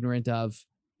maybe ignorant of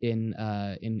in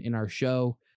our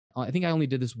show. I think I only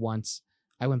did this once.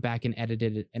 I went back and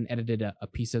edited a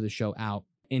piece of the show out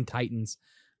in Titans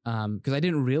because I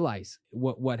didn't realize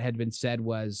what had been said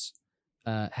was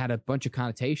had a bunch of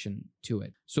connotation to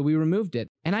it. So we removed it,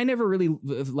 and I never really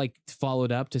like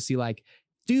followed up to see like,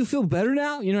 do you feel better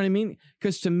now? You know what I mean?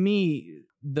 Because to me,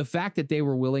 the fact that they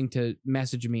were willing to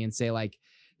message me and say like,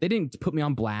 they didn't put me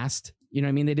on blast. You know what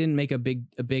I mean? They didn't make a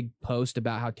big post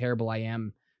about how terrible I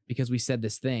am because we said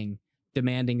this thing,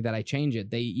 demanding that I change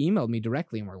it. They emailed me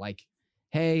directly and were like,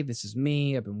 hey, this is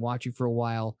me. I've been watching for a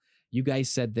while. You guys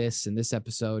said this in this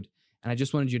episode. And I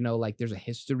just wanted you to know, like, there's a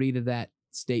history to that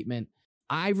statement.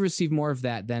 I've received more of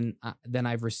that than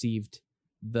I've received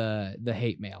the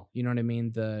hate mail. You know what I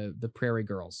mean? The Prairie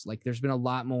Girls. Like, there's been a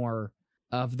lot more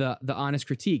of the honest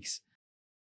critiques.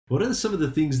 What are some of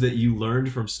the things that you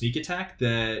learned from Sneak Attack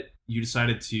that you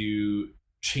decided to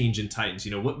change in Titans?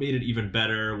 You know, what made it even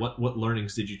better? What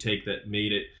learnings did you take that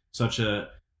made it such an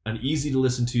easy to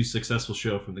listen to, successful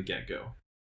show from the get-go?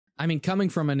 I mean, coming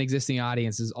from an existing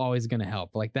audience is always going to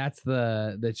help. Like, that's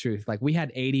the truth. Like, we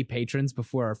had 80 patrons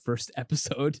before our first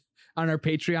episode on our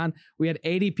Patreon. We had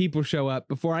 80 people show up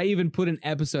before I even put an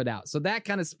episode out. So that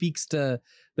kind of speaks to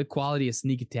the quality of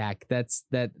Sneak Attack.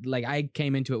 Like, I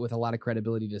came into it with a lot of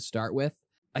credibility to start with.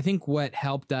 I think what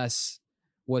helped us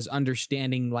was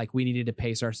understanding like we needed to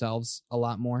pace ourselves a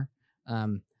lot more.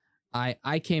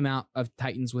 I came out of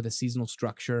Titans with a seasonal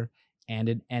structure and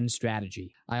an end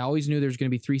strategy. I always knew there was going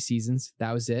to be 3 seasons.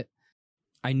 That was it.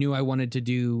 I knew I wanted to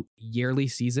do yearly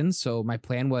seasons. So my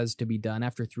plan was to be done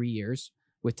after 3 years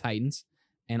with Titans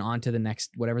and on to the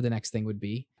next, whatever the next thing would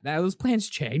be. Those plans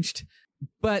changed.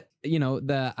 But, you know,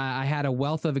 I had a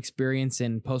wealth of experience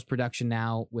in post-production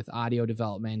now with audio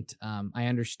development. I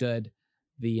understood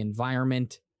the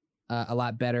environment a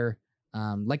lot better.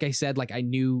 Like I said, like I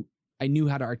knew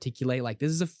how to articulate, like,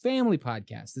 this is a family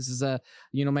podcast. This is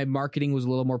my marketing was a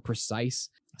little more precise.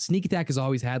 Sneak Attack has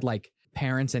always had like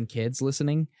parents and kids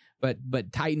listening, but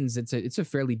Titans, it's a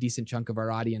fairly decent chunk of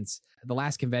our audience. The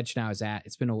last convention I was at,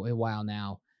 it's been a while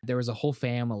now, there was a whole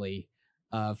family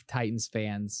of Titans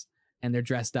fans, and they're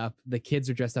dressed up. The kids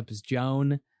are dressed up as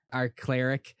Joan, our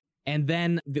cleric. And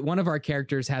then one of our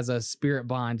characters has a spirit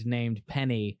bond named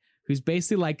Penny, who's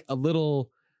basically like a little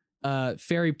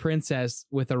fairy princess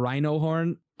with a rhino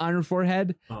horn on her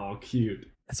forehead. Oh, cute.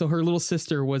 So her little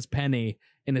sister was Penny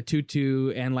in a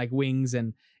tutu and like wings.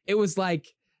 And it was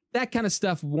like, that kind of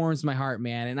stuff warms my heart,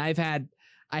 man. And I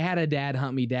had a dad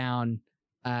hunt me down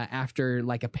after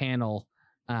like a panel.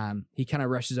 He kind of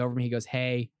rushes over me. He goes,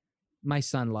 "Hey, my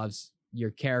son loves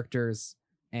your characters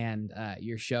and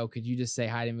your show. Could you just say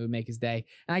hi to him? It would make his day."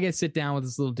 And I get to sit down with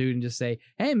this little dude and just say,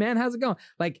 "Hey, man, how's it going?"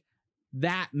 Like,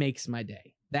 that makes my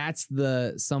day. That's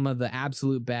some of the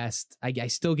absolute best. I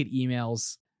still get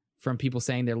emails from people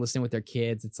saying they're listening with their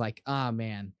kids. It's like, oh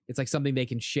man, it's like something they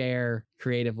can share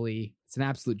creatively. It's an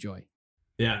absolute joy.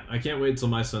 Yeah, I can't wait till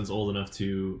my son's old enough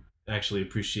to actually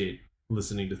appreciate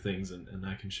listening to things, and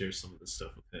I can share some of this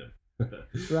stuff with him.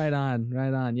 Right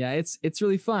on. Yeah, it's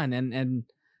really fun, and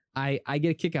I get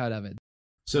a kick out of it.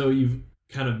 So you've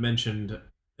kind of mentioned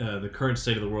the current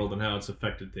state of the world and how it's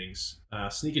affected things.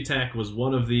 Sneak Attack was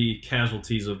one of the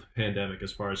casualties of the pandemic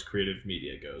as far as creative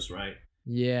media goes, right?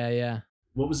 Yeah.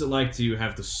 What was it like to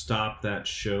have to stop that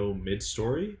show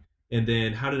mid-story? And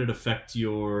then how did it affect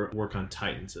your work on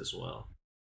Titans as well?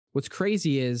 What's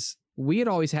crazy is we had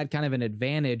always had kind of an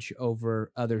advantage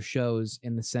over other shows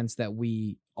in the sense that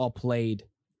we all played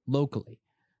locally.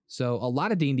 So a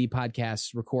lot of D&D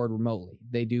podcasts record remotely.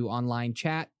 They do online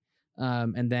chat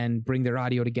and then bring their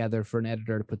audio together for an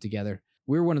editor to put together.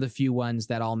 We're one of the few ones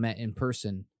that all met in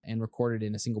person and recorded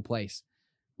in a single place.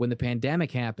 When the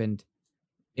pandemic happened,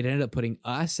 it ended up putting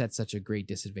us at such a great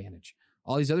disadvantage.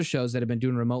 All these other shows that have been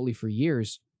doing remotely for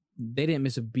years, they didn't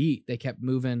miss a beat. They kept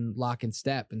moving lock and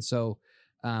step. And so,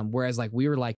 whereas like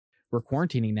we're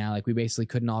quarantining now, like we basically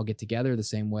couldn't all get together the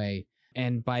same way.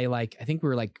 And by like, I think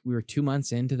we were 2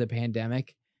 months into the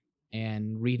pandemic,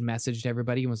 and Reed messaged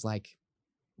everybody and was like,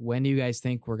 "When do you guys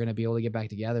think we're going to be able to get back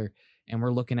together?" And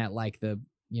we're looking at like the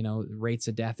rates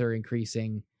of death are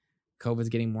increasing. COVID's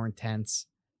getting more intense.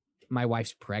 My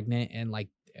wife's pregnant, and like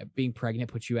being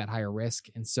pregnant puts you at higher risk.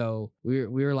 And so we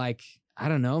were like, I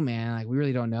don't know, man, like we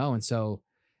really don't know. And so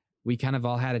we kind of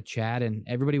all had a chat, and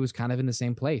everybody was kind of in the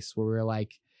same place where we were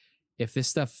like, if this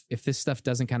stuff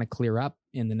doesn't kind of clear up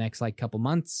in the next like couple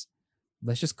months,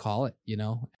 let's just call it,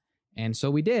 And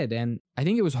so we did. And I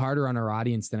think it was harder on our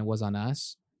audience than it was on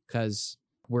us, because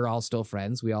we're all still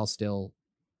friends. We all still,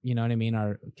 you know what I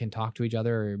mean, can talk to each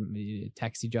other or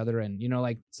text each other. And,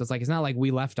 so it's like, it's not like we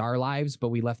left our lives, but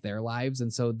we left their lives.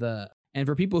 And so and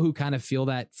for people who kind of feel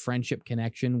that friendship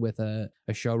connection with a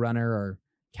showrunner or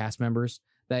cast members,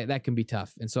 that can be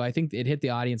tough. And so I think it hit the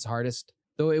audience hardest,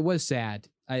 though it was sad.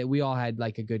 We all had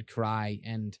like a good cry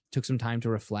and took some time to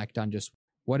reflect on just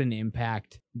what an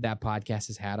impact that podcast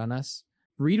has had on us.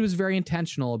 Reed was very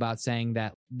intentional about saying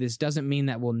that this doesn't mean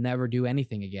that we'll never do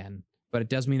anything again, but it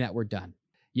does mean that we're done.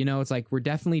 It's like we're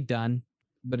definitely done,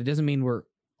 but it doesn't mean we're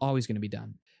always going to be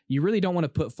done. You really don't want to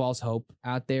put false hope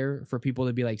out there for people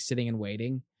to be like sitting and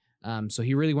waiting. So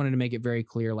he really wanted to make it very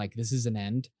clear, like this is an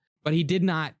end, but he did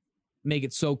not make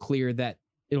it so clear that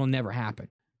it'll never happen.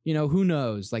 Who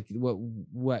knows like what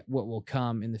will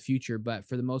come in the future, but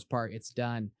for the most part, it's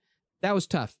done. That was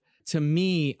tough. To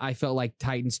me, I felt like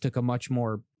Titans took a much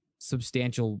more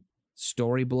substantial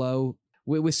story blow.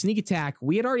 With Sneak Attack,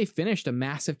 we had already finished a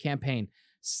massive campaign.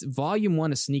 Volume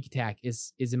 1 of Sneak Attack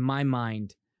is in my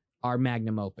mind our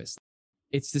magnum opus.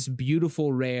 It's this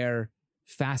beautiful, rare,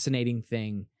 fascinating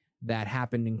thing that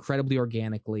happened incredibly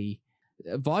organically.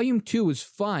 Volume 2 was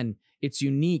fun. It's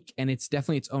unique and it's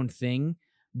definitely its own thing.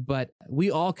 But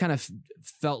we all kind of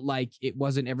felt like it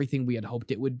wasn't everything we had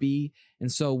hoped it would be.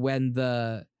 And so when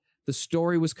the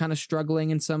story was kind of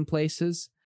struggling in some places,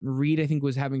 Reed, I think,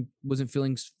 wasn't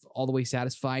feeling all the way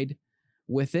satisfied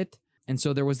with it. And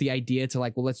so there was the idea to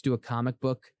like, well, let's do a comic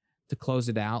book to close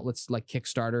it out. Let's like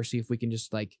Kickstarter, see if we can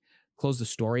just like close the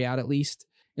story out at least.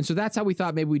 And so that's how we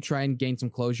thought maybe we'd try and gain some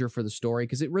closure for the story,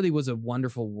 because it really was a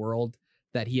wonderful world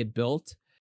that he had built.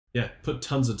 Yeah, put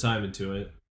tons of time into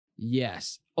it.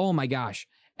 Yes. Oh my gosh.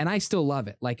 And I still love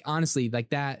it. Like, honestly, like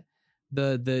that,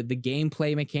 the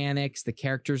gameplay mechanics, the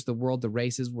characters, the world, the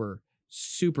races were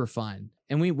super fun.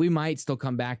 And we might still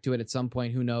come back to it at some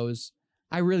point. Who knows?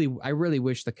 I really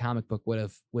wish the comic book would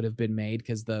have been made,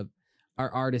 because our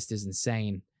artist is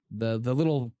insane. The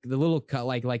little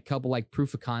like couple like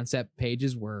proof of concept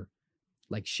pages were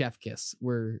like chef kiss,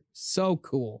 were so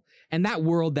cool. And that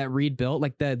world that Reed built,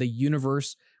 like the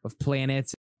universe of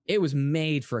planets, it was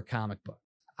made for a comic book.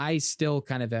 I still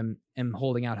kind of am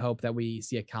holding out hope that we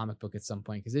see a comic book at some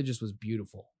point, because it just was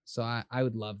beautiful. So I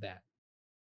would love that.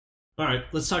 All right,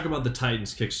 let's talk about the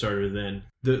Titans Kickstarter then.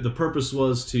 The purpose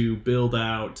was to build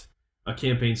out a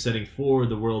campaign setting for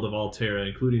the world of Altera,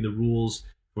 including the rules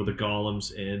for the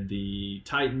golems and the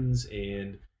Titans,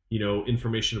 and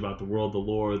information about the world, the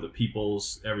lore, the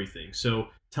peoples, everything. So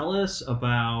tell us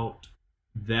about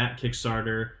that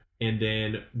Kickstarter and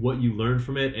then what you learned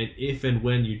from it, and if and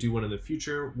when you do one in the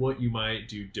future, what you might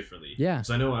do differently. Yeah.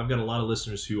 Because I know I've got a lot of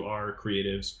listeners who are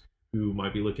creatives who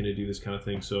might be looking to do this kind of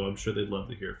thing, so I'm sure they'd love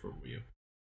to hear from you.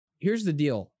 Here's the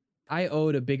deal. I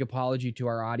owed a big apology to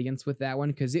our audience with that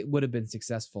one because it would have been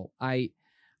successful. I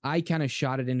kind of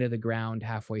shot it into the ground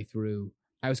halfway through.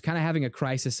 I was kind of having a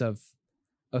crisis of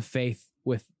faith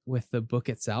with the book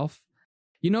itself.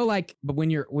 You know, like, but when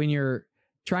you're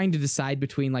trying to decide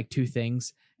between like two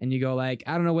things and you go like,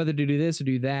 I don't know whether to do this or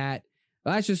do that.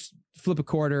 Well, let's just flip a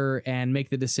quarter and make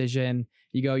the decision.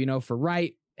 You go, you know, for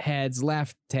right, heads,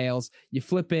 left, tails. You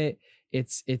flip it.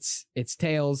 It's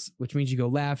tails, which means you go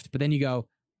left. But then you go,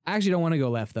 I actually don't want to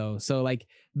go left though. So like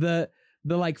the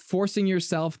like forcing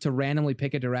yourself to randomly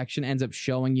pick a direction ends up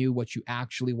showing you what you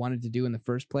actually wanted to do in the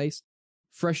first place.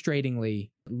 Frustratingly,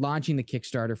 launching the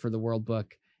Kickstarter for the World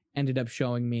Book ended up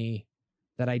showing me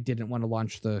that I didn't want to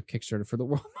launch the Kickstarter for the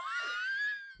World.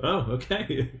 Oh,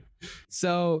 okay.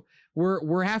 So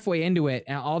we're halfway into it,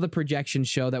 and all the projections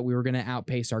show that we were going to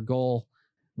outpace our goal.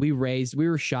 We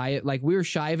were shy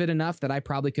of it enough that I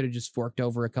probably could have just forked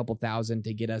over a couple thousand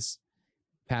to get us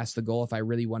past the goal if I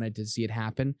really wanted to see it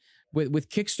happen. With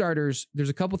Kickstarters, there's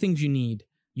a couple things you need.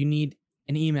 You need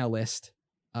an email list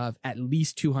of at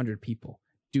least 200 people.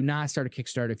 Do not start a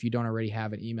Kickstarter if you don't already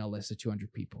have an email list of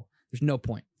 200 people. There's no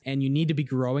point. And you need to be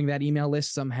growing that email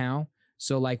list somehow.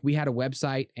 So like we had a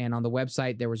website, and on the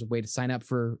website, there was a way to sign up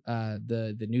for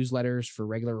the newsletters for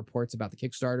regular reports about the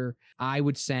Kickstarter. I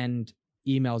would send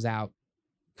emails out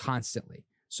constantly.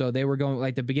 So they were going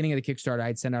like the beginning of the Kickstarter,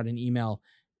 I'd send out an email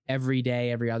every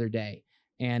day, every other day.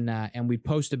 And we'd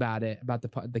post about it, about the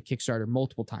Kickstarter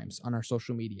multiple times on our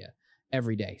social media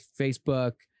every day,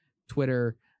 Facebook,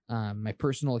 Twitter, my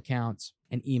personal accounts,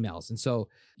 and emails. And so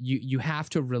you have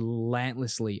to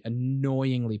relentlessly,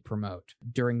 annoyingly promote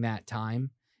during that time.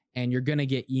 And you're going to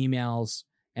get emails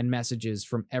and messages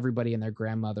from everybody and their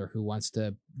grandmother who wants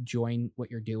to join what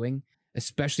you're doing,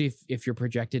 especially if you're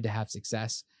projected to have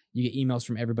success. You get emails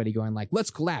from everybody going like,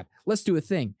 let's collab, let's do a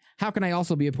thing. How can I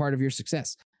also be a part of your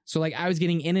success? So like I was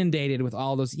getting inundated with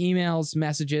all those emails,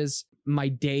 messages. My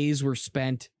days were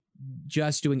spent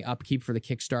just doing upkeep for the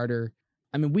Kickstarter.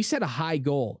 I mean, we set a high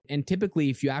goal, and typically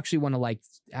if you actually want to like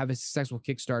have a successful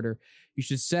Kickstarter, you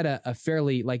should set a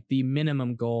fairly like the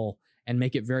minimum goal and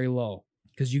make it very low,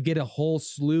 because you get a whole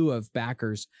slew of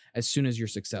backers as soon as you're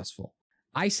successful.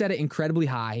 I set it incredibly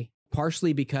high,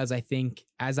 partially because I think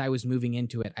as I was moving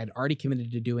into it, I'd already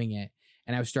committed to doing it,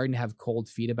 and I was starting to have cold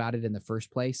feet about it in the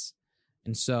first place.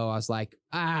 And so I was like,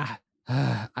 I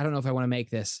don't know if I want to make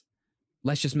this.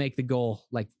 Let's just make the goal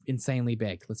like insanely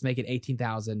big. Let's make it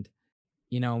 18,000.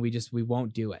 You know, we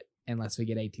won't do it unless we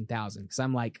get 18,000. Cause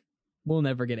I'm like, we'll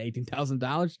never get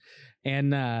 $18,000.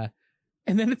 And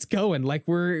then it's going like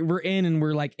we're in and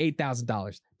we're like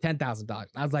 $8,000, $10,000.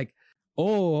 I was like,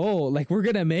 oh, like we're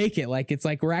going to make it. Like, it's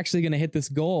like, we're actually going to hit this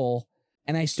goal.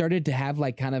 And I started to have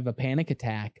like kind of a panic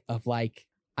attack of like,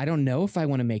 I don't know if I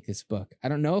want to make this book. I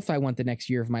don't know if I want the next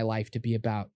year of my life to be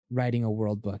about writing a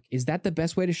world book. Is that the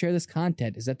best way to share this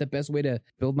content? Is that the best way to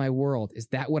build my world? Is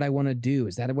that what I want to do?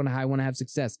 Is that how I want to have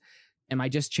success? Am I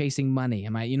just chasing money?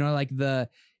 Am I, you know, like I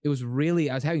was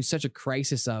having such a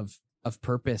crisis of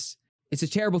purpose. It's a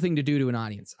terrible thing to do to an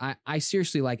audience. I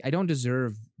seriously, like, I don't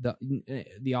deserve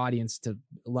the audience to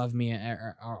love me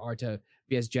or to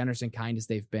be as generous and kind as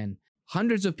they've been.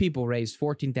 Hundreds of people raised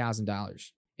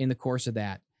 $14,000 in the course of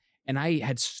that. And I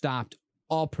had stopped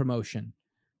all promotion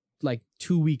like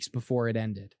 2 weeks before it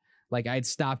ended. Like I'd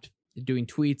stopped doing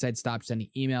tweets. I'd stopped sending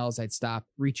emails. I'd stopped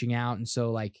reaching out. And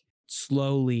so like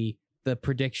slowly the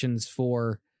predictions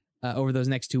for over those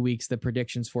next 2 weeks, the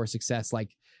predictions for success,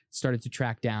 like started to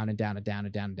track down and down and down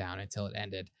and down and down until it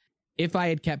ended. If I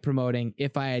had kept promoting,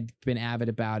 if I had been avid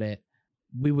about it,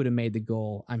 we would have made the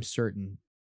goal, I'm certain.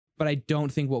 But I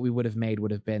don't think what we would have made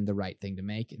would have been the right thing to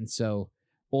make. And so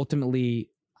ultimately,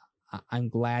 I'm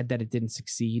glad that it didn't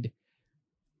succeed.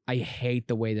 I hate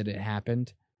the way that it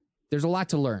happened. There's a lot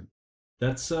to learn.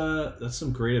 That's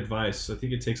some great advice. I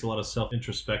think it takes a lot of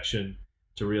self-introspection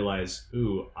to realize,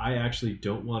 ooh, I actually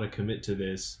don't want to commit to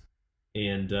this.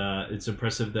 And it's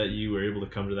impressive that you were able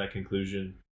to come to that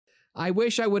conclusion. I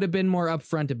wish I would have been more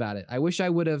upfront about it. I wish I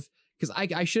would have, because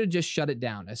I should have just shut it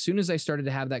down. As soon as I started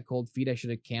to have that cold feet, I should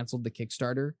have canceled the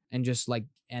Kickstarter and just like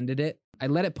ended it. I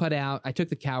let it put out. I took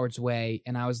the coward's way,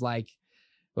 and I was like,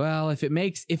 well, if it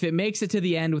makes it to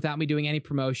the end without me doing any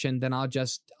promotion, then I'll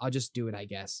just do it, I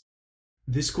guess.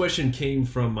 This question came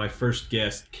from my first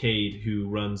guest, Cade, who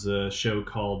runs a show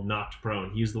called Knocked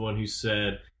Prone. He's the one who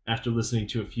said, after listening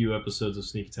to a few episodes of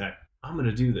Sneak Attack, I'm going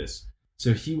to do this.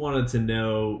 So he wanted to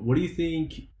know, what do you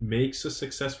think makes a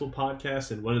successful podcast,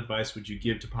 and what advice would you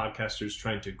give to podcasters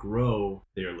trying to grow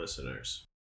their listeners?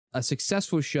 A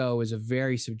successful show is a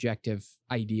very subjective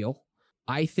ideal.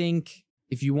 I think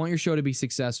if you want your show to be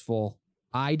successful,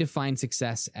 I define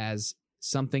success as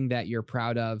something that you're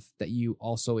proud of, that you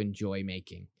also enjoy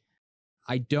making.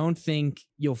 I don't think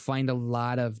you'll find a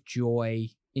lot of joy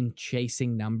in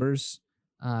chasing numbers,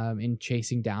 in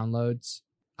chasing downloads.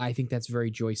 I think that's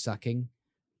very joy sucking.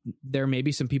 There may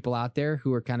be some people out there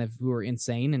who are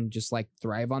insane and just like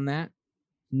thrive on that.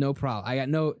 No problem. I got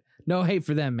no hate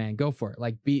for them, man. Go for it.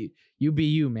 Like be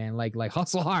you, man. Like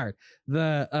hustle hard.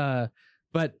 But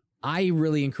I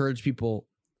really encourage people,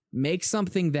 make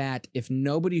something that if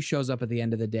nobody shows up at the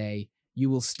end of the day, you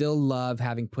will still love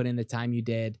having put in the time you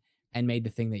did and made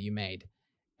the thing that you made.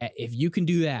 If you can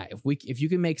do that, if you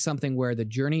can make something where the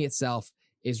journey itself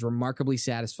is remarkably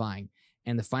satisfying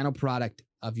and the final product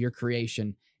of your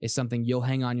creation is something you'll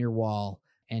hang on your wall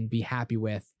and be happy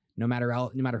with, no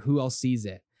matter who else sees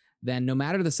it, then no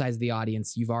matter the size of the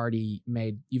audience, you've already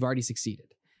succeeded.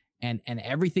 And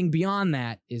everything beyond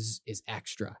that is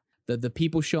extra. The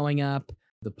people showing up,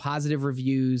 the positive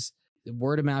reviews, the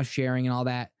word of mouth sharing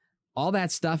and all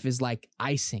that stuff is like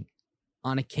icing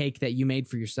on a cake that you made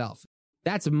for yourself.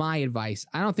 That's my advice.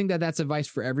 I don't think that that's advice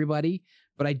for everybody,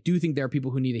 but I do think there are people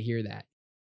who need to hear that.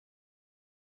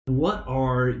 What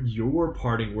are your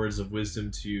parting words of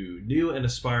wisdom to new and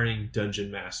aspiring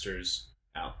dungeon masters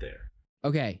out there?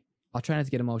 Okay, I'll try not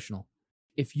to get emotional.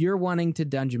 If you're wanting to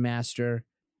dungeon master,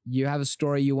 you have a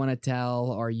story you want to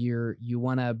tell, or you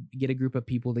want to get a group of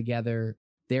people together,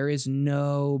 there is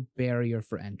no barrier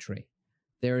for entry.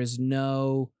 There is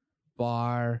no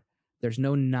bar. There's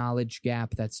no knowledge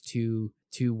gap that's too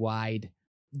wide.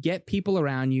 Get people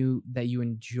around you that you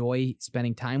enjoy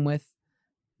spending time with,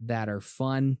 that are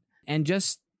fun, and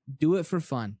just do it for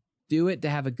fun. Do it to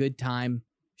have a good time.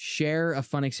 Share a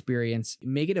fun experience.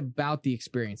 Make it about the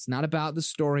experience, not about the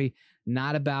story,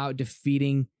 not about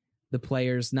defeating the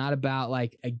players, not about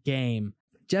like a game.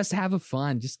 Just have a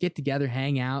fun. Just get together,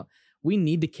 hang out. We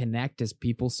need to connect as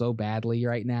people so badly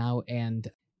right now. And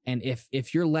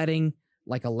if you're letting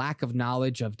like a lack of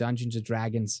knowledge of Dungeons and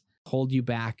Dragons hold you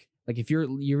back, like if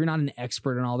you're not an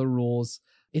expert in all the rules,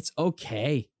 it's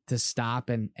okay to stop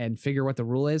and figure what the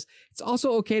rule is. It's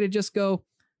also okay to just go,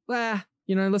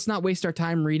 let's not waste our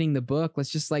time reading the book.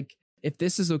 Let's just like, if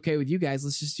this is okay with you guys,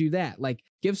 let's just do that. Like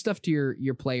give stuff to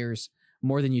your players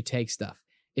more than you take stuff.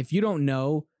 If you don't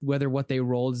know whether what they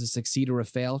rolled is a succeed or a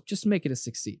fail, just make it a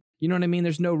succeed. You know what I mean?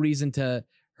 There's no reason to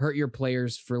hurt your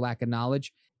players for lack of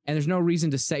knowledge. And there's no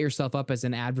reason to set yourself up as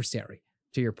an adversary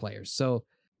to your players. So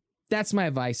that's my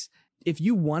advice. If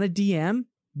you want to DM,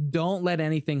 don't let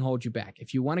anything hold you back.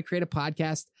 If you want to create a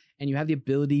podcast and you have the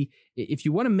ability, if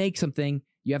you want to make something,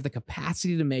 you have the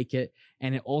capacity to make it,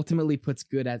 and it ultimately puts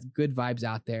good vibes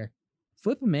out there,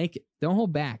 flip and make it. Don't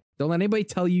hold back. Don't let anybody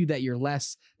tell you that you're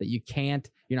less, that you can't,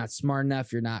 you're not smart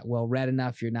enough, you're not well read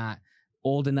enough, you're not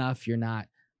old enough, you're not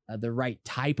the right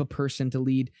type of person to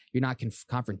lead, you're not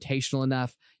confrontational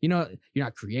enough, you're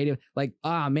not creative. Like,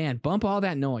 man, bump all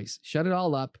that noise, shut it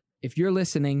all up. If you're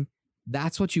listening,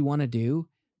 that's what you want to do,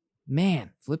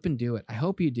 man, flip and do it. I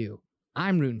hope you do.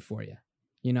 I'm rooting for you.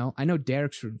 I know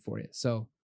Derek's rooting for you. So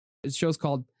this show's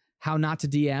called How Not to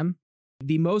DM.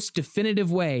 The most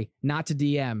definitive way not to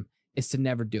DM is to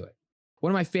never do it.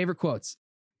 One of my favorite quotes: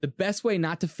 the best way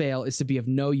not to fail is to be of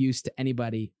no use to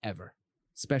anybody ever,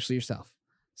 especially yourself.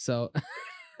 So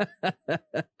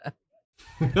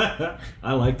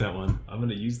I like that one. I'm going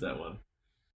to use that one.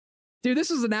 Dude,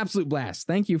 this was an absolute blast.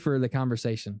 Thank you for the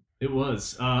conversation. It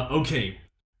was. Okay.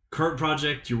 Current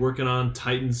project you're working on,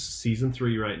 Titans Season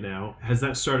 3 right now. Has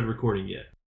that started recording yet?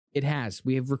 It has.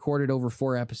 We have recorded over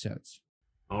 4 episodes.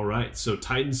 All right. So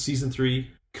Titans Season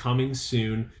 3 coming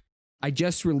soon. I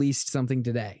just released something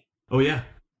today. Oh, yeah?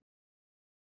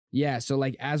 Yeah. So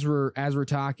like as we're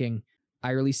talking,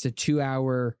 I released a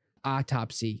 2-hour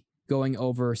autopsy going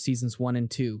over seasons 1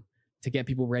 and 2 to get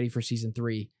people ready for season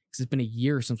 3. Because it's been a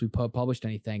year since we published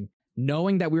anything.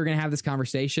 Knowing that we were going to have this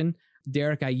conversation,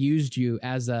 Derek, I used you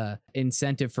as a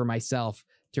incentive for myself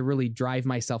to really drive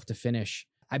myself to finish.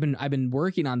 I've been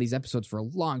working on these episodes for a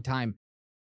long time.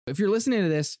 If you're listening to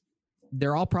this,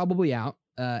 they're all probably out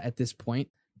at this point.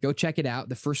 Go check it out.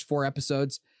 The first 4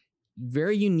 episodes,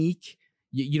 very unique.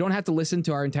 You don't have to listen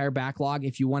to our entire backlog.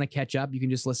 If you want to catch up, you can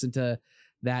just listen to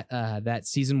that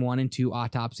season 1 and 2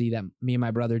 autopsy that me and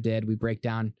my brother did. We break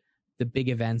down the big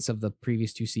events of the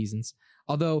previous 2 seasons.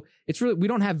 Although we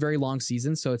don't have very long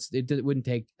seasons, so it wouldn't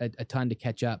take a ton to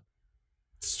catch up.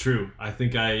 It's true. I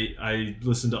think I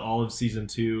listened to all of season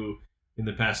 2 in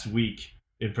the past week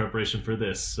in preparation for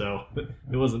this, so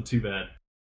it wasn't too bad.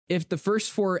 If the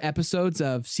first 4 episodes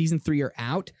of season 3 are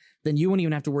out, then you won't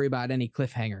even have to worry about any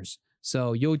cliffhangers.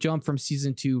 So you'll jump from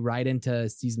season 2 right into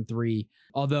season 3.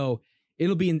 Although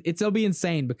it'll be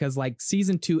insane because like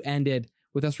season 2 ended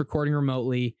with us recording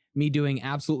remotely, me doing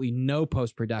absolutely no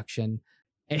post-production.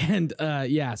 And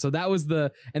so that was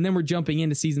and then we're jumping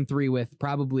into season 3 with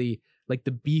probably like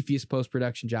the beefiest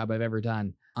post-production job I've ever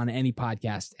done on any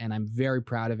podcast. And I'm very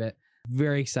proud of it.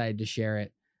 Very excited to share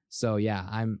it. So yeah,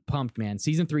 I'm pumped, man.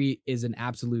 Season 3 is an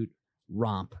absolute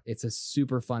romp. It's a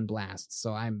super fun blast.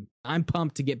 So I'm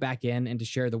pumped to get back in and to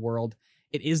share the world.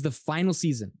 It is the final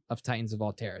season of Titans of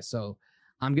Altera. So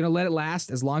I'm going to let it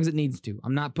last as long as it needs to.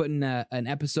 I'm not putting an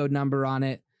episode number on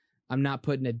it. I'm not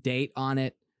putting a date on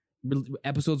it.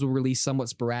 Episodes will release somewhat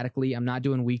sporadically. I'm not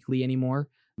doing weekly anymore.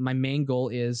 My main goal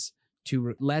is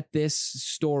to let this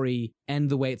story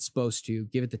end the way it's supposed to,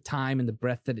 give it the time and the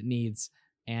breadth that it needs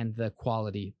and the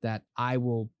quality that I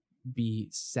will be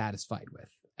satisfied with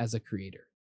as a creator.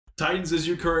 Titans is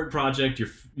your current project.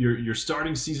 You're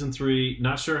starting season 3.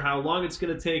 Not sure how long it's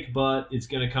going to take, but it's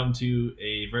going to come to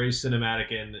a very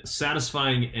cinematic and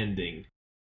satisfying ending.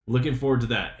 Looking forward to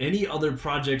that. Any other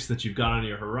projects that you've got on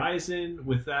your horizon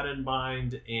with that in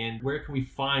mind, and where can we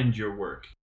find your work?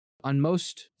 On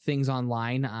most things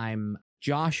online, I'm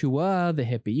Joshua the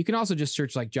Hippie. You can also just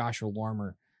search like Joshua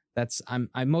Lormer.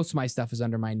 Most of my stuff is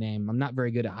under my name. I'm not very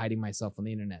good at hiding myself on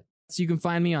the internet. So you can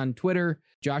find me on Twitter,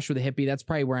 Joshua the Hippie. That's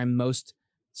probably where I'm most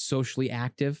socially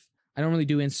active. I don't really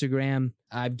do Instagram.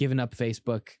 I've given up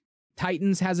Facebook.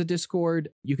 Titans has a Discord.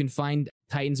 You can find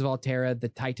Titans of Altera, the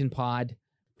Titan Pod.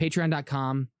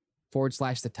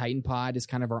 Patreon.com/the Titan Pod is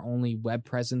kind of our only web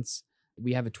presence.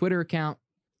 We have a Twitter account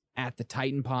at the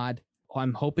Titan Pod.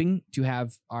 I'm hoping to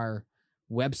have our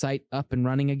website up and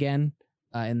running again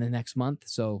in the next month.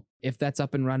 So if that's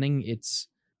up and running, it's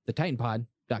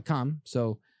thetitanpod.com.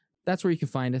 So that's where you can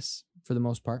find us for the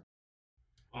most part.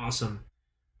 Awesome.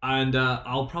 And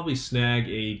I'll probably snag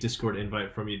a Discord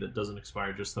invite from you that doesn't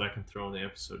expire just that I can throw in the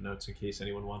episode notes in case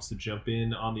anyone wants to jump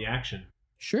in on the action.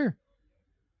 Sure.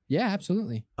 Yeah,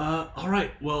 absolutely. All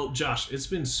right. Well, Josh, it's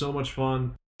been so much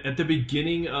fun. At the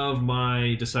beginning of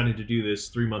my deciding to do this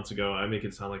 3 months ago, I make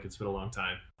it sound like it's been a long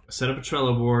time. I set up a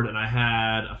Trello board and I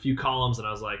had a few columns and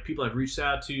I was like, people I've reached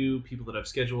out to, people that I've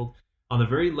scheduled. On the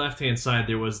very left-hand side,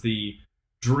 there was the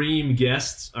dream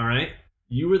guests, all right?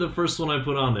 You were the first one I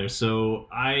put on there, so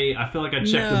I feel like I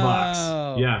checked the box.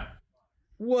 Yeah.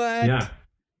 What? Yeah.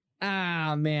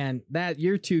 Ah, man, that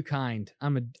you're too kind.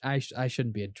 I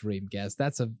shouldn't be a dream guest.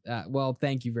 That's well,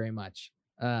 thank you very much.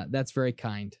 That's very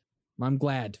kind. I'm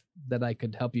glad that I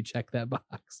could help you check that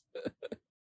box.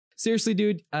 Seriously,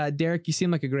 dude, Derek, you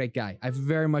seem like a great guy. I've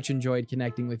very much enjoyed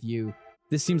connecting with you.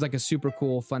 This seems like a super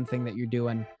cool, fun thing that you're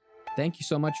doing. Thank you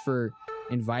so much for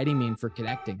inviting me and for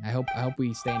connecting. I hope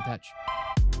we stay in touch.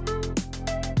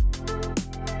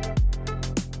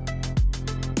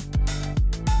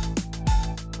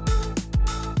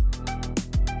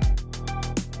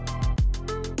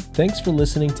 Thanks for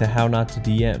listening to How Not to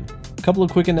DM. A couple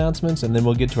of quick announcements and then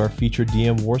we'll get to our featured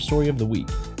DM war story of the week.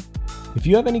 If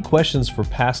you have any questions for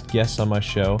past guests on my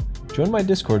show, join my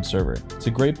Discord server. It's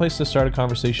a great place to start a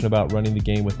conversation about running the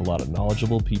game with a lot of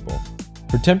knowledgeable people.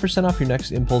 For 10% off your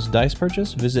next Impulse Dice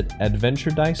purchase, visit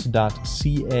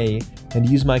adventuredice.ca and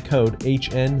use my code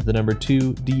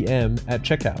HN2DM at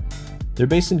checkout. They're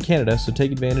based in Canada, so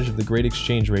take advantage of the great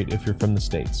exchange rate if you're from the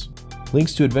States.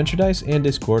 Links to Adventure Dice and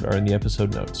Discord are in the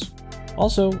episode notes.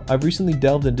 Also, I've recently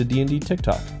delved into D&D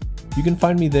TikTok. You can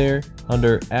find me there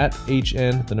under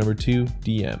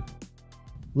 @HN2DM.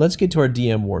 Let's get to our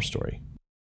DM war story.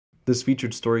 This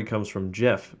featured story comes from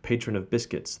Jeff, patron of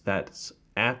Biscuits. That's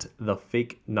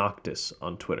 @TheFakeNoctis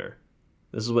on Twitter.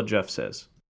 This is what Jeff says.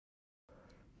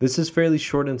 This is fairly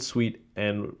short and sweet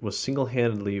and was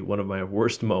single-handedly one of my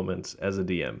worst moments as a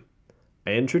DM.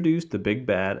 I introduced the big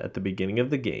bad at the beginning of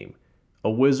the game,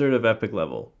 a wizard of epic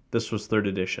level. This was 3rd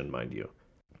edition, mind you.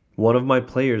 One of my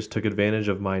players took advantage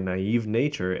of my naive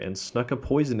nature and snuck a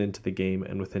poison into the game,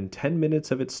 and within 10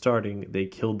 minutes of it starting, they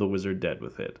killed the wizard dead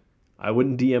with it. I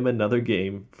wouldn't DM another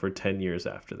game for 10 years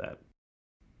after that.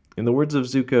 In the words of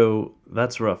Zuko,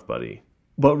 that's rough, buddy.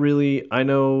 But really, I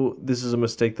know this is a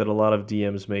mistake that a lot of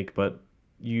DMs make, but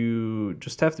you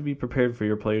just have to be prepared for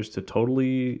your players to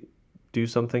totally do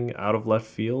something out of left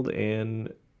field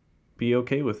and be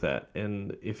okay with that.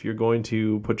 And if you're going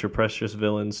to put your precious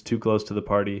villains too close to the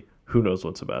party, who knows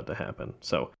what's about to happen.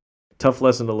 So, tough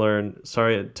lesson to learn.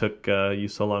 Sorry it took you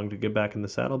so long to get back in the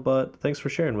saddle, but thanks for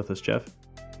sharing with us, Jeff.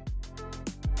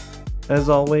 As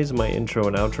always, my intro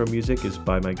and outro music is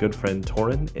by my good friend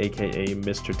Torin, aka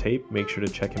Mr. Tape. Make sure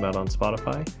to check him out on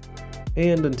Spotify.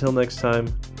 And until next time,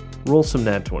 roll some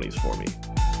nat 20s for me.